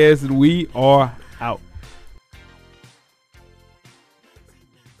podcasting. We are out.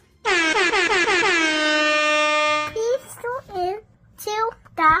 Please tune in to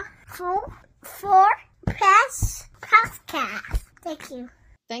the Full Sport Press podcast. Thank you.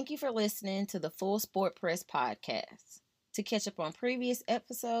 Thank you for listening to the Full Sport Press podcast. To catch up on previous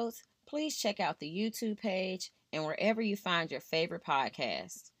episodes, please check out the YouTube page and wherever you find your favorite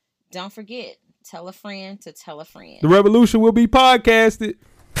podcast. Don't forget, tell a friend to tell a friend. The Revolution will be podcasted.